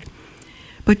God.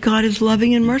 But God is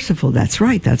loving and merciful. That's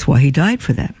right. That's why he died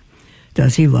for them.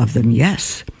 Does he love them?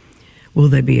 Yes. Will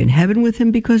they be in heaven with him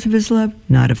because of his love?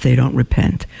 Not if they don't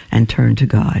repent and turn to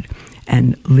God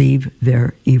and leave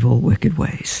their evil, wicked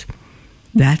ways.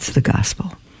 That's the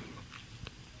gospel.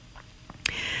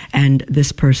 And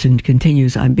this person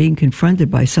continues, I'm being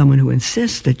confronted by someone who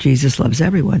insists that Jesus loves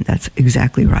everyone. That's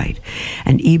exactly right.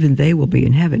 And even they will be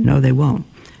in heaven. No, they won't.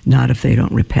 Not if they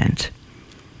don't repent.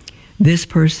 This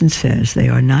person says they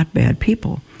are not bad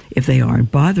people. If they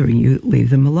aren't bothering you,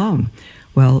 leave them alone.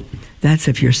 Well, that's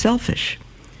if you're selfish.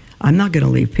 I'm not going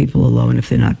to leave people alone if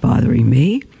they're not bothering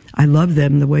me. I love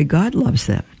them the way God loves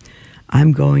them.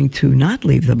 I'm going to not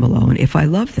leave them alone if I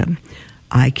love them.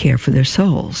 I care for their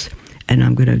souls, and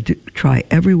I'm going to try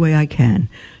every way I can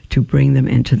to bring them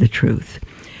into the truth.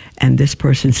 And this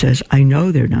person says, I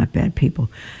know they're not bad people.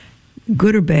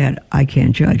 Good or bad, I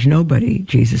can't judge. Nobody,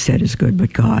 Jesus said, is good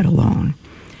but God alone.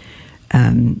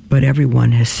 But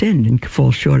everyone has sinned and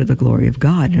falls short of the glory of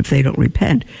God. And if they don't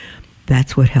repent,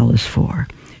 that's what hell is for.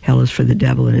 Hell is for the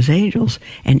devil and his angels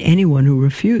and anyone who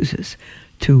refuses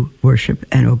to worship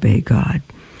and obey God.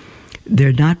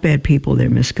 They're not bad people. They're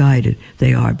misguided.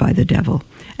 They are by the devil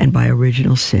and by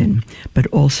original sin, but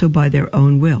also by their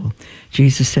own will.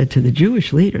 Jesus said to the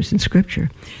Jewish leaders in Scripture,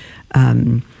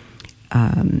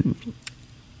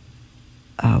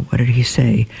 what did he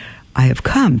say? I have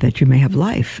come that you may have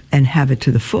life and have it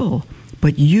to the full,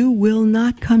 but you will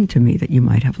not come to me that you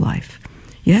might have life.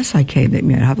 Yes, I came that you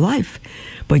might have life,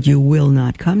 but you will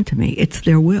not come to me. It's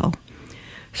their will.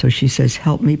 So she says,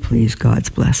 help me, please, God's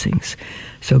blessings.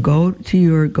 So go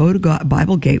to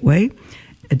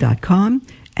BibleGateway.com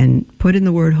and put in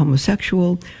the word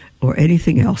homosexual or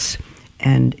anything else,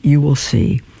 and you will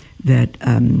see that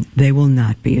they will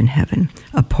not be in heaven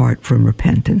apart from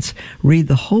repentance. Read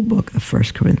the whole book of 1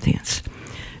 Corinthians.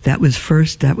 That was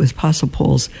Apostle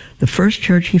Paul's, the first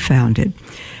church he founded,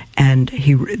 and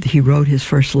he wrote his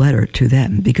first letter to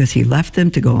them because he left them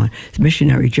to go on his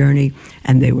missionary journey,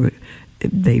 and they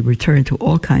returned to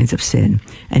all kinds of sin,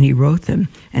 and he wrote them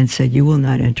and said, you will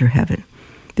not enter heaven.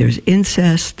 There's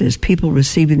incest, there's people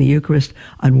receiving the Eucharist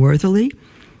unworthily,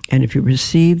 and if you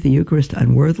receive the Eucharist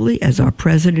unworthily, as our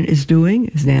president is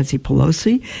doing, as Nancy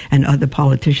Pelosi and other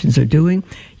politicians are doing,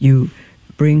 you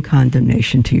bring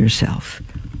condemnation to yourself.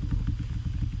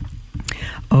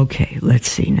 Okay, let's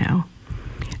see now.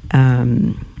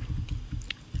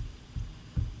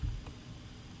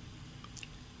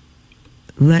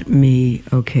 There's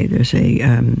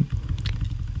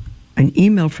an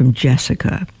email from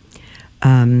Jessica.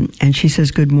 And she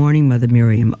says, good morning, Mother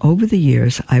Miriam. Over the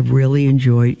years, I've really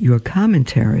enjoyed your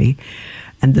commentary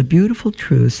and the beautiful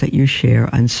truths that you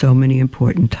share on so many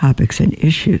important topics and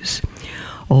issues.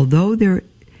 Although there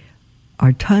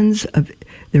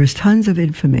is tons of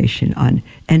information on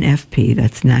NFP,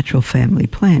 that's natural family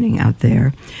planning, out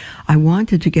there, I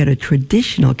wanted to get a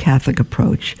traditional Catholic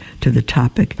approach to the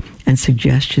topic and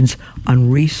suggestions on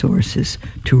resources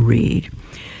to read.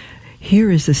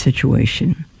 Here is the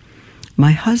situation.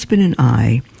 My husband and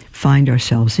I find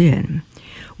ourselves in.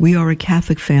 We are a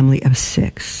Catholic family of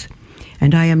 6,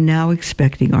 and I am now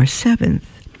expecting our 7th.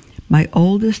 My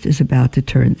oldest is about to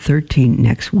turn 13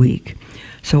 next week,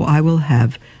 so I will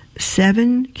have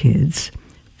 7 kids,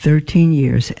 13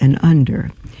 years and under.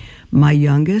 My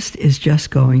youngest is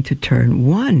just going to turn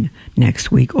 1 next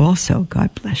week also,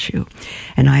 God bless you,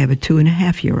 and I have a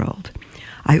 2.5-year-old.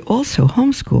 I also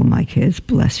homeschool my kids,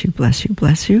 bless you, bless you,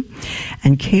 bless you,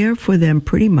 and care for them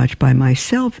pretty much by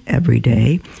myself every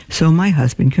day so my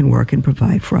husband can work and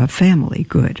provide for our family.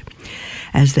 Good.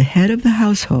 As the head of the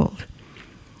household,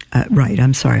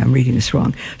 I'm reading this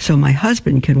wrong. So my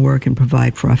husband can work and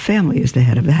provide for our family as the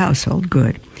head of the household.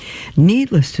 Good.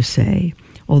 Needless to say,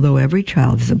 although every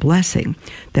child is a blessing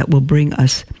that will bring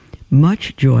us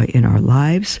much joy in our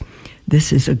lives,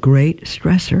 this is a great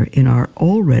stressor in our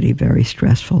already very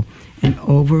stressful and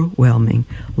overwhelming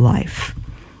life.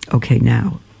 Okay,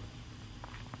 now,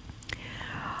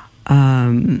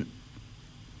 I'm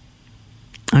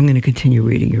going to continue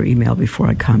reading your email before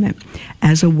I comment.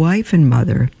 As a wife and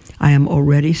mother, I am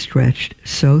already stretched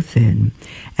so thin,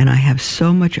 and I have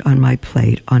so much on my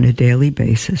plate on a daily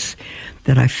basis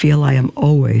that I feel I am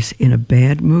always in a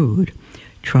bad mood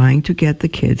trying to get the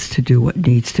kids to do what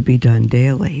needs to be done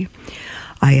daily.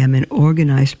 I am an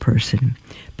organized person,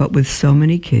 but with so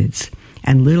many kids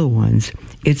and little ones,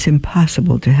 it's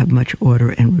impossible to have much order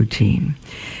and routine.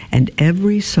 And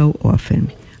every so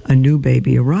often, a new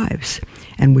baby arrives,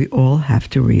 and we all have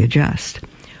to readjust.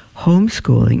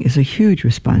 Homeschooling is a huge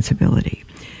responsibility.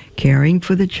 Caring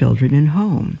for the children in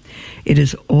home. It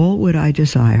is all what I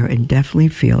desire and definitely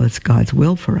feel it's God's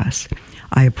will for us.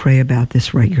 I pray about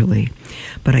this regularly,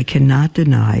 but I cannot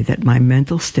deny that my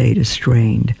mental state is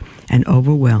strained and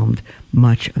overwhelmed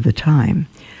much of the time.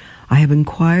 I have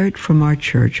inquired from our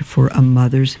church for a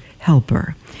mother's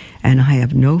helper, and I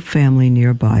have no family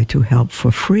nearby to help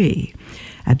for free.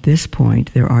 At this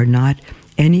point, there are not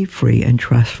any free and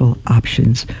trustful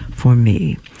options for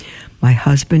me. My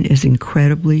husband is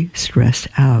incredibly stressed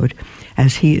out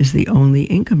as he is the only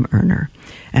income earner,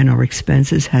 and our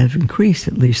expenses have increased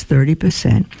at least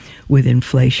 30% with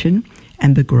inflation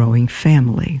and the growing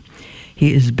family.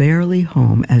 He is barely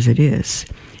home as it is,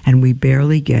 and we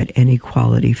barely get any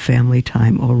quality family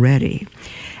time already,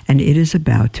 and it is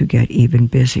about to get even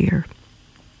busier.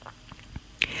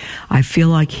 I feel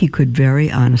like he could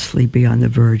very honestly be on the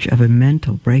verge of a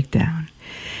mental breakdown,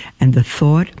 and the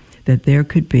thought that there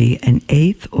could be an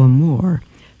 8th or more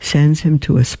sends him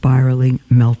to a spiraling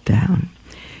meltdown.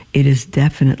 It is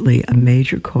definitely a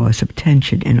major cause of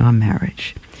tension in our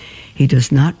marriage. He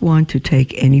does not want to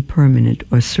take any permanent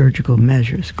or surgical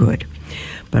measures, good,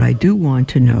 but I do want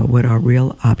to know what our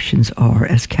real options are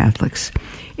as Catholics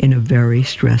in a very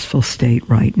stressful state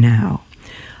right now.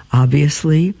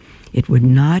 Obviously, it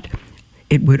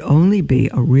would only be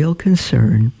a real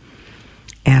concern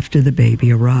after the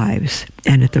baby arrives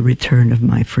and at the return of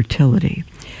my fertility.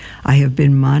 I have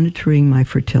been monitoring my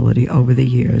fertility over the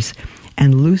years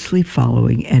and loosely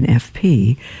following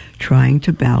NFP, trying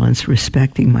to balance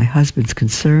respecting my husband's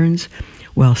concerns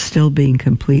while still being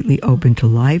completely open to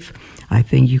life. I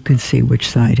think you can see which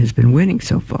side has been winning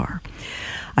so far.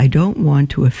 I don't want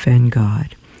to offend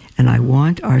God, and I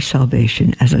want our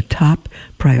salvation as a top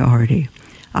priority.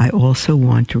 I also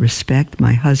want to respect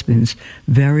my husband's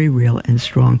very real and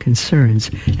strong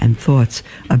concerns and thoughts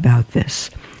about this.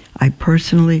 I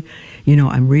personally,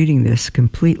 I'm reading this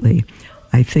completely.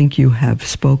 I think you have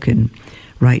spoken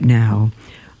right now,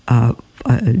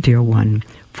 dear one,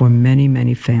 for many,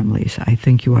 many families. I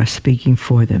think you are speaking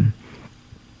for them.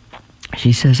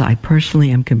 She says, I personally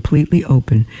am completely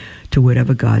open to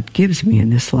whatever God gives me in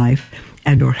this life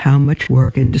and or how much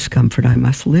work and discomfort I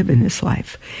must live in this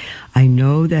life. I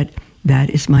know that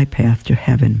is my path to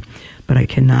heaven, but I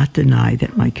cannot deny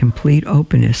that my complete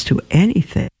openness to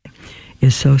anything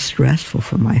is so stressful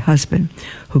for my husband,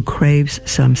 who craves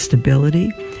some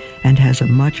stability and has a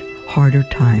much harder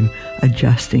time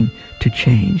adjusting to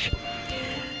change.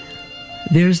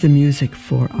 There's the music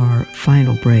for our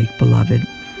final break, beloved.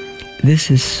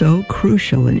 This is so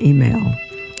crucial in email,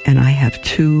 and I have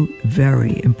 2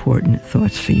 very important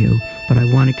thoughts for you, but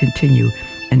I want to continue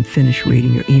and finish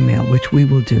reading your email, which we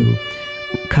will do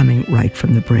coming right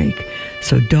from the break.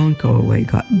 So don't go away,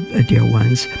 dear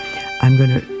ones. I'm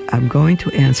going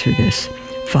to answer this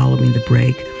following the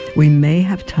break. We may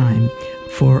have time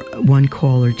for one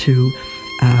call or two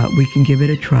we can give it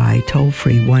a try. Toll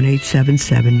free,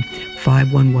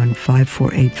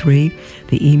 1-877-511-5483.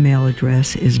 The email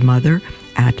address is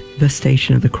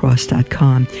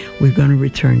mother@thestationofthecross.com. We're going to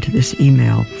return to this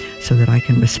email so that I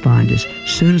can respond as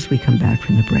soon as we come back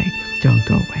from the break. Don't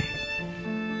go away.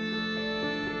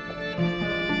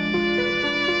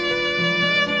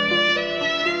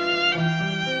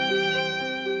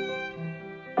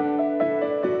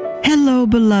 Hello,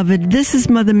 beloved. This is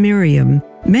Mother Miriam.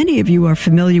 Many of you are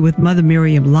familiar with Mother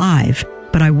Miriam Live,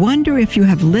 but I wonder if you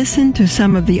have listened to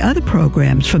some of the other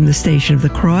programs from the Station of the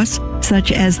Cross,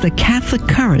 such as The Catholic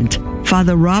Current.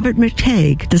 Father Robert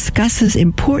McTague discusses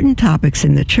important topics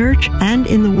in the church and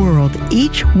in the world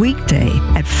each weekday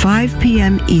at 5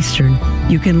 p.m. Eastern.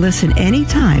 You can listen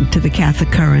anytime to The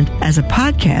Catholic Current as a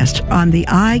podcast on the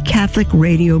iCatholic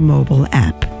Radio mobile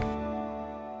app.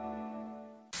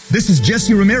 This is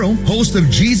Jesse Romero, host of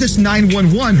Jesus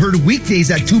 911, heard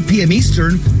weekdays at 2 p.m.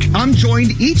 Eastern. I'm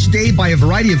joined each day by a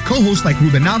variety of co-hosts like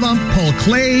Ruben Nava, Paul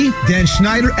Clay, Dan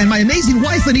Schneider, and my amazing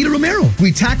wife, Anita Romero.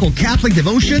 We tackle Catholic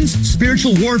devotions,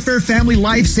 spiritual warfare, family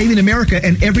life, saving America,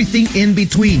 and everything in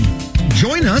between.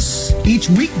 Join us each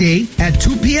weekday at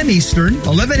 2 p.m. Eastern,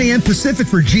 11 a.m. Pacific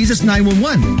for Jesus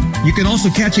 911. You can also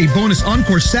catch a bonus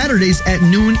encore Saturdays at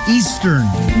noon Eastern.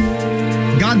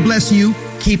 God bless you.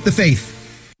 Keep the faith.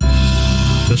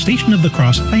 The Station of the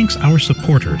Cross thanks our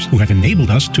supporters who have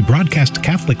enabled us to broadcast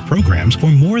Catholic programs for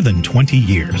more than 20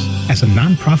 years. As a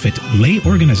nonprofit lay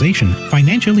organization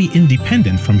financially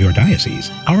independent from your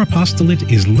diocese, our apostolate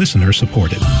is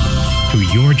listener-supported. Through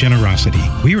your generosity,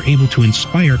 we are able to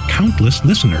inspire countless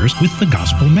listeners with the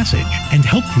gospel message and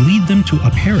help lead them to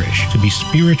a parish to be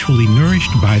spiritually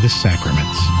nourished by the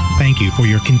sacraments. Thank you for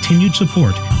your continued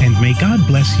support, and may God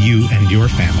bless you and your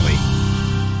family.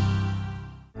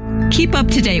 Keep up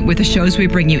to date with the shows we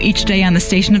bring you each day on the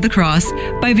Station of the Cross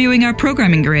by viewing our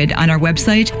programming grid on our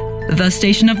website,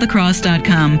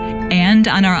 thestationofthecross.com, and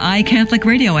on our iCatholic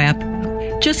Radio app.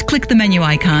 Just click the menu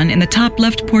icon in the top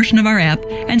left portion of our app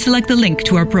and select the link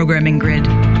to our programming grid.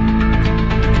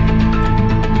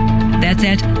 That's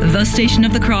at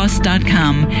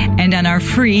thestationofthecross.com and on our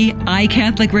free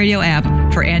iCatholic Radio app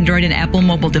for Android and Apple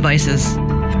mobile devices.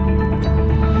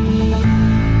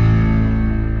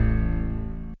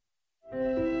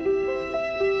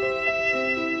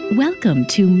 Welcome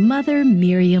to Mother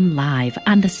Miriam Live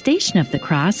on the Station of the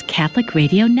Cross Catholic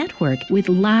Radio Network with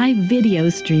live video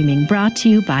streaming brought to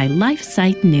you by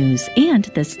LifeSite News and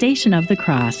the Station of the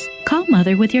Cross. Call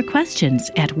Mother with your questions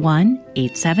at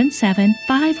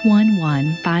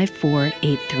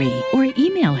 1-877-511-5483 or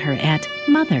email her at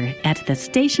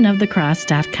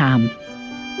mother@thestationofthecross.com.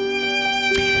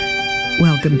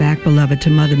 Welcome back, beloved, to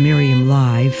Mother Miriam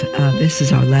Live. This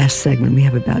is our last segment. We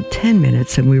have about 10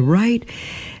 minutes, and we're right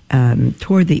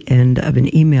toward the end of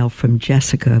an email from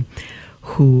Jessica,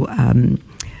 who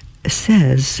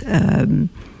says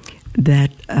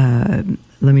that,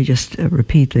 let me just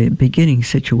repeat the beginning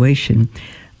situation.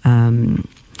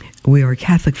 We are a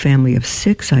Catholic family of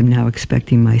 6. I'm now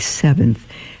expecting my 7th.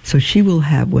 So she will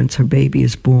have, once her baby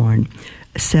is born,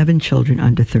 7 children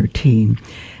under 13.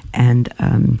 And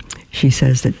she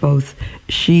says that both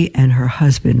she and her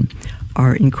husband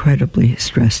are incredibly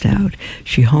stressed out.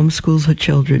 She homeschools her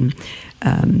children.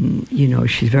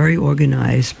 She's very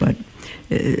organized, but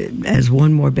as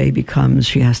one more baby comes,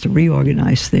 she has to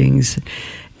reorganize things.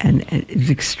 And it's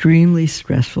extremely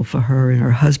stressful for her. And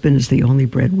her husband is the only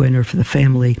breadwinner for the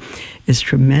family, is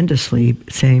tremendously,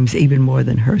 seems even more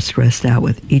than her, stressed out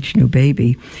with each new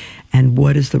baby. And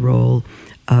what is the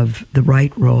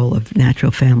right role of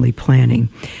natural family planning?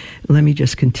 Let me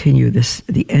just continue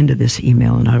the end of this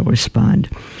email, and I'll respond.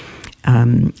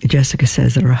 Jessica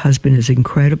says that her husband is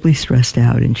incredibly stressed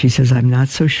out, and she says, I'm not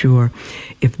so sure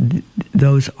if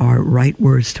those are right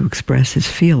words to express his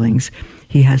feelings.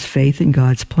 He has faith in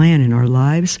God's plan in our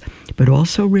lives, but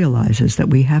also realizes that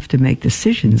we have to make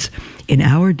decisions in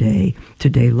our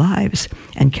day-to-day lives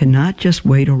and cannot just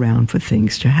wait around for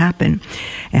things to happen.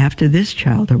 After this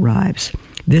child arrives,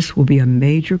 this will be a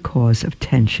major cause of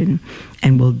tension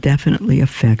and will definitely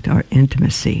affect our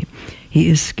intimacy. He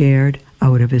is scared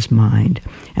out of his mind,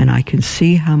 and I can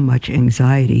see how much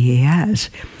anxiety he has,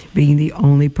 being the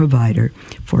only provider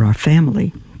for our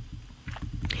family.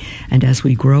 And as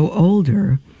we grow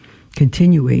older,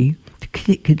 continuing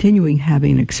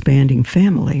having an expanding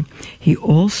family, he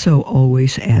also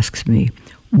always asks me,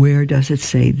 where does it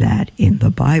say that in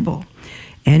the Bible?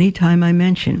 Anytime I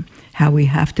mention how we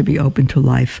have to be open to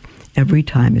life every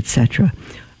time, etc.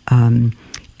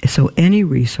 So any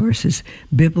resources,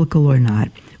 biblical or not,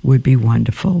 would be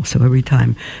wonderful. So every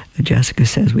time Jessica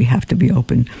says we have to be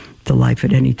open to life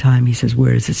at any time. He says,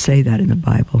 where does it say that in the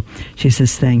Bible? She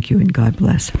says, thank you and God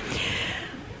bless.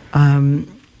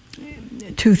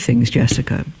 Two things,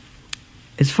 Jessica.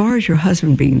 As far as your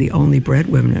husband being the only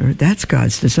breadwinner, that's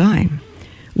God's design.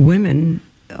 Women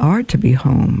are to be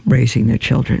home raising their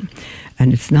children.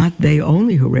 And it's not they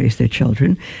only who raise their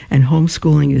children. And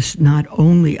homeschooling is not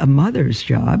only a mother's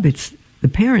job, it's the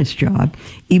parent's job,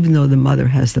 even though the mother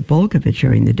has the bulk of it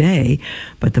during the day.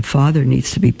 But the father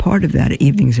needs to be part of that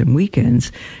evenings and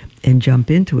weekends and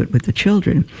jump into it with the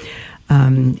children.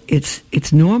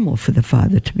 It's normal for the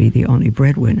father to be the only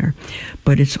breadwinner.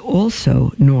 But it's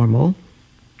also normal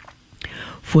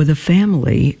for the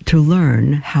family to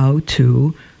learn how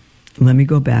to, let me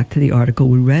go back to the article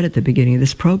we read at the beginning of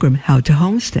this program, how to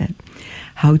homestead,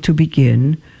 how to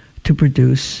begin to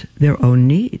produce their own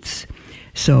needs.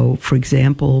 So, for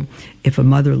example, if a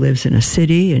mother lives in a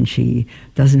city and she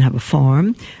doesn't have a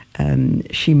farm,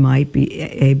 she might be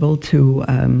able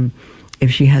to,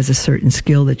 if she has a certain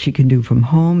skill that she can do from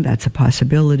home, that's a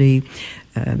possibility.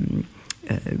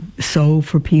 Sew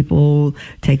for people,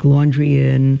 take laundry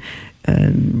in.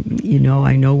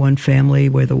 I know one family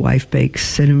where the wife bakes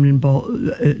cinnamon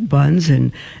buns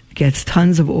and gets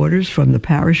tons of orders from the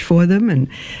parish for them, and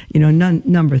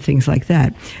number of things like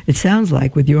that. It sounds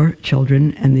like with your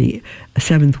children and the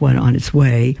seventh one on its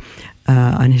way,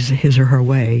 on his or her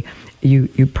way, you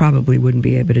probably wouldn't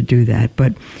be able to do that.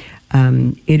 But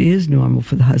it is normal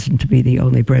for the husband to be the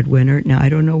only breadwinner. Now, I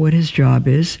don't know what his job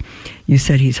is. You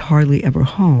said he's hardly ever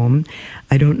home.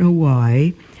 I don't know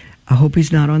why. I hope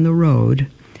he's not on the road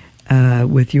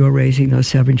with you raising those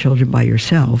 7 children by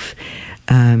yourself.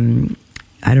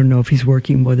 I don't know if he's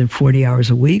working more than 40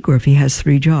 hours a week or if he has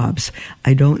 3 jobs.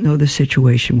 I don't know the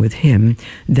situation with him.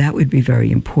 That would be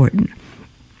very important.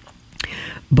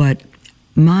 But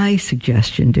my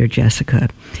suggestion, dear Jessica,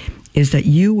 is that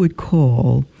you would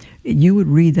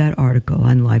read that article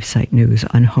on LifeSite News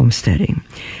on homesteading,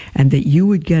 and that you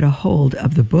would get a hold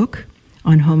of the book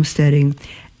on homesteading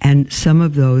and some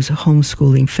of those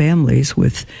homeschooling families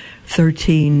with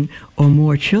 13 or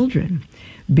more children,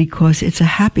 because it's a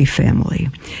happy family,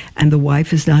 and the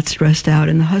wife is not stressed out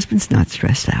and the husband's not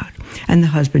stressed out, and the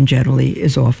husband generally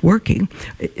is off working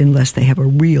unless they have a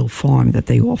real farm that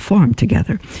they all farm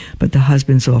together, but the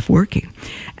husband's off working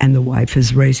and the wife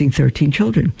is raising 13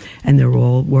 children and they're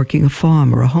all working a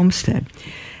farm or a homestead,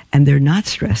 and they're not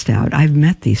stressed out. I've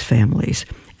met these families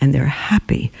and they're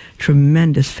happy,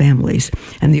 tremendous families.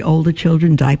 And the older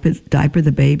children diaper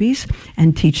the babies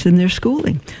and teach them their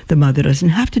schooling. The mother doesn't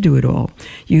have to do it all.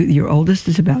 Your oldest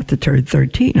is about to turn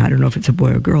 13. I don't know if it's a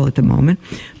boy or girl at the moment,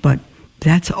 but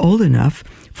that's old enough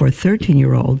for a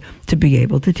 13-year-old to be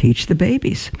able to teach the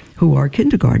babies who are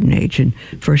kindergarten age and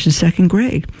first and second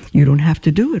grade. You don't have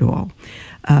to do it all.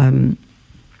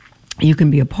 You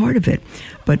can be a part of it,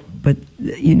 but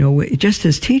just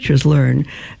as teachers learn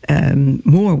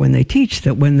more when they teach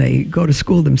than when they go to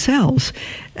school themselves,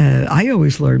 I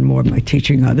always learn more by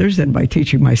teaching others than by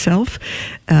teaching myself.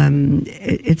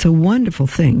 It's a wonderful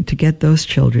thing to get those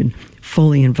children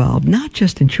fully involved, not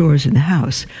just in chores in the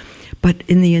house, but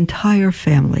in the entire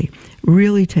family,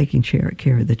 really taking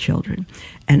care of the children,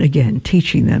 and again,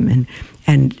 teaching them.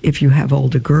 And if you have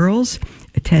older girls,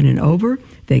 10 and over,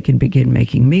 they can begin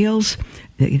making meals.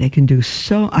 They can do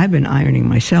so. I've been ironing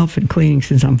myself and cleaning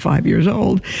since I'm 5 years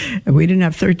old. And we didn't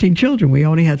have 13 children. We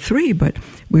only had 3, but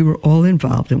we were all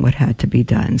involved in what had to be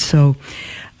done. So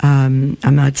I'm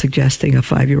not suggesting a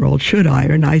 5-year-old should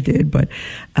iron. I did. But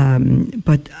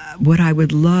what I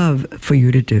would love for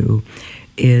you to do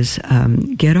is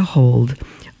get a hold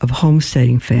of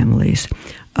homesteading families,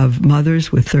 of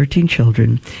mothers with 13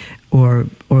 children or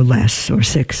less, or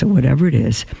 6, or whatever it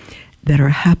is, that are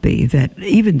happy, that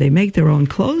even they make their own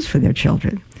clothes for their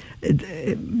children.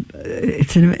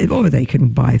 Or they can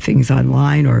buy things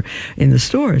online or in the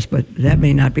stores, but that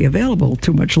may not be available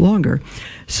too much longer.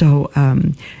 So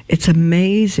it's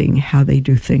amazing how they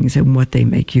do things and what they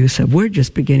make use of. We're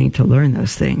just beginning to learn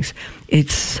those things.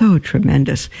 It's so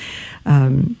tremendous.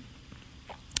 The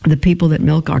people that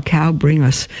milk our cow bring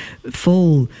us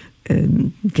full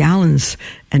gallons,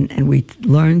 and we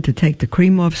learn to take the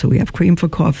cream off, so we have cream for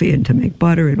coffee and to make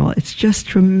butter and all. It's just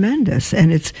tremendous,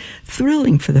 and it's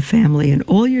thrilling for the family, and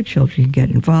all your children can get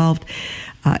involved.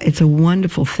 It's a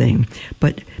wonderful thing.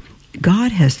 But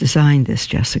God has designed this,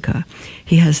 Jessica.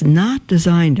 He has not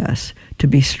designed us to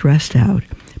be stressed out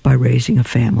by raising a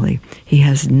family. He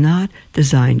has not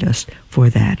designed us for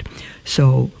that.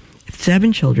 So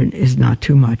 7 children is not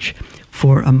too much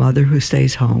for a mother who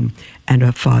stays home and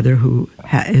a father who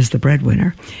is the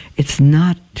breadwinner. It's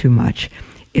not too much.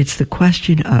 It's the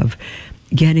question of,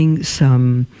 getting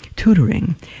some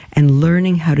tutoring and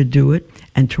learning how to do it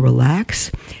and to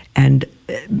relax and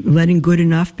letting good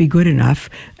enough be good enough.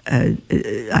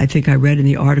 I think I read in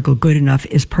the article, good enough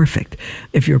is perfect.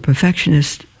 If you're a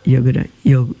perfectionist,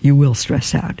 you will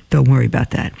stress out. Don't worry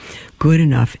about that. Good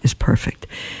enough is perfect.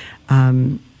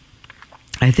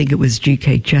 I think it was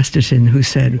G.K. Chesterton who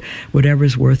said, whatever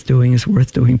is worth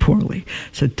doing poorly.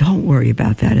 So don't worry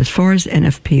about that. As far as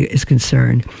NFP is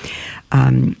concerned,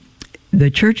 the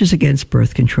Church is against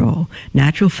birth control.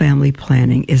 Natural family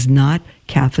planning is not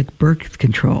Catholic birth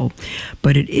control,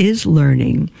 but it is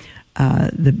learning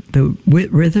the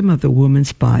rhythm of the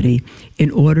woman's body in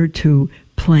order to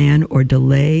plan or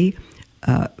delay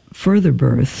further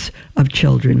births of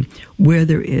children where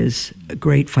there is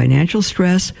great financial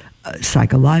stress,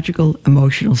 psychological,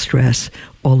 emotional stress,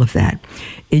 all of that.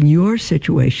 In your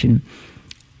situation,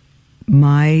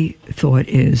 my thought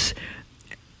is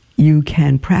you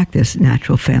can practice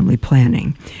natural family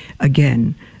planning.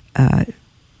 Again,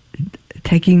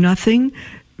 taking nothing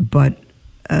but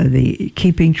the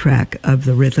keeping track of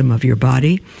the rhythm of your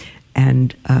body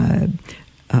and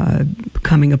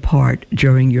coming apart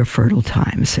during your fertile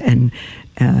times. And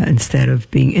instead of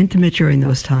being intimate during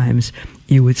those times,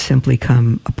 you would simply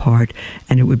come apart,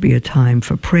 and it would be a time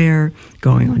for prayer,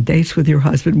 going on dates with your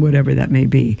husband, whatever that may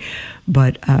be.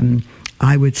 But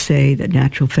I would say that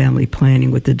natural family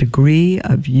planning, with the degree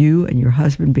of you and your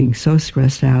husband being so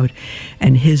stressed out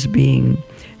and his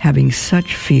having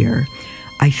such fear,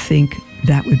 I think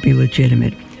that would be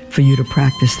legitimate for you to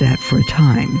practice that for a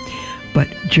time. But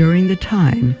during the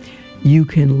time, you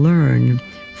can learn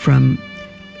from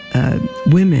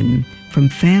women, from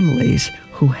families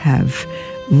who have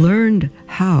learned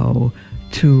how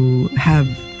to have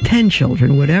 10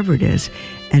 children, whatever it is,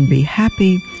 and be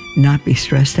happy, not be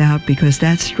stressed out, because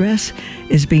that stress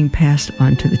is being passed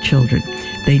on to the children.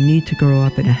 They need to grow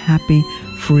up in a happy,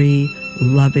 free,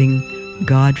 loving,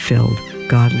 God-filled,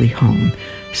 godly home.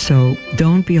 So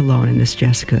don't be alone in this,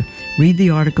 Jessica. Read the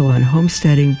article on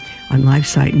homesteading on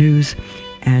LifeSite News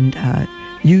and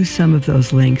use some of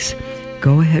those links.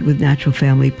 Go ahead with natural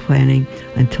family planning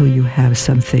until you have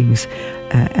some things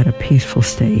at a peaceful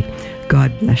state.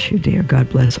 God bless you, dear. God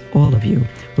bless all of you.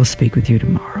 We'll speak with you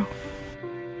tomorrow.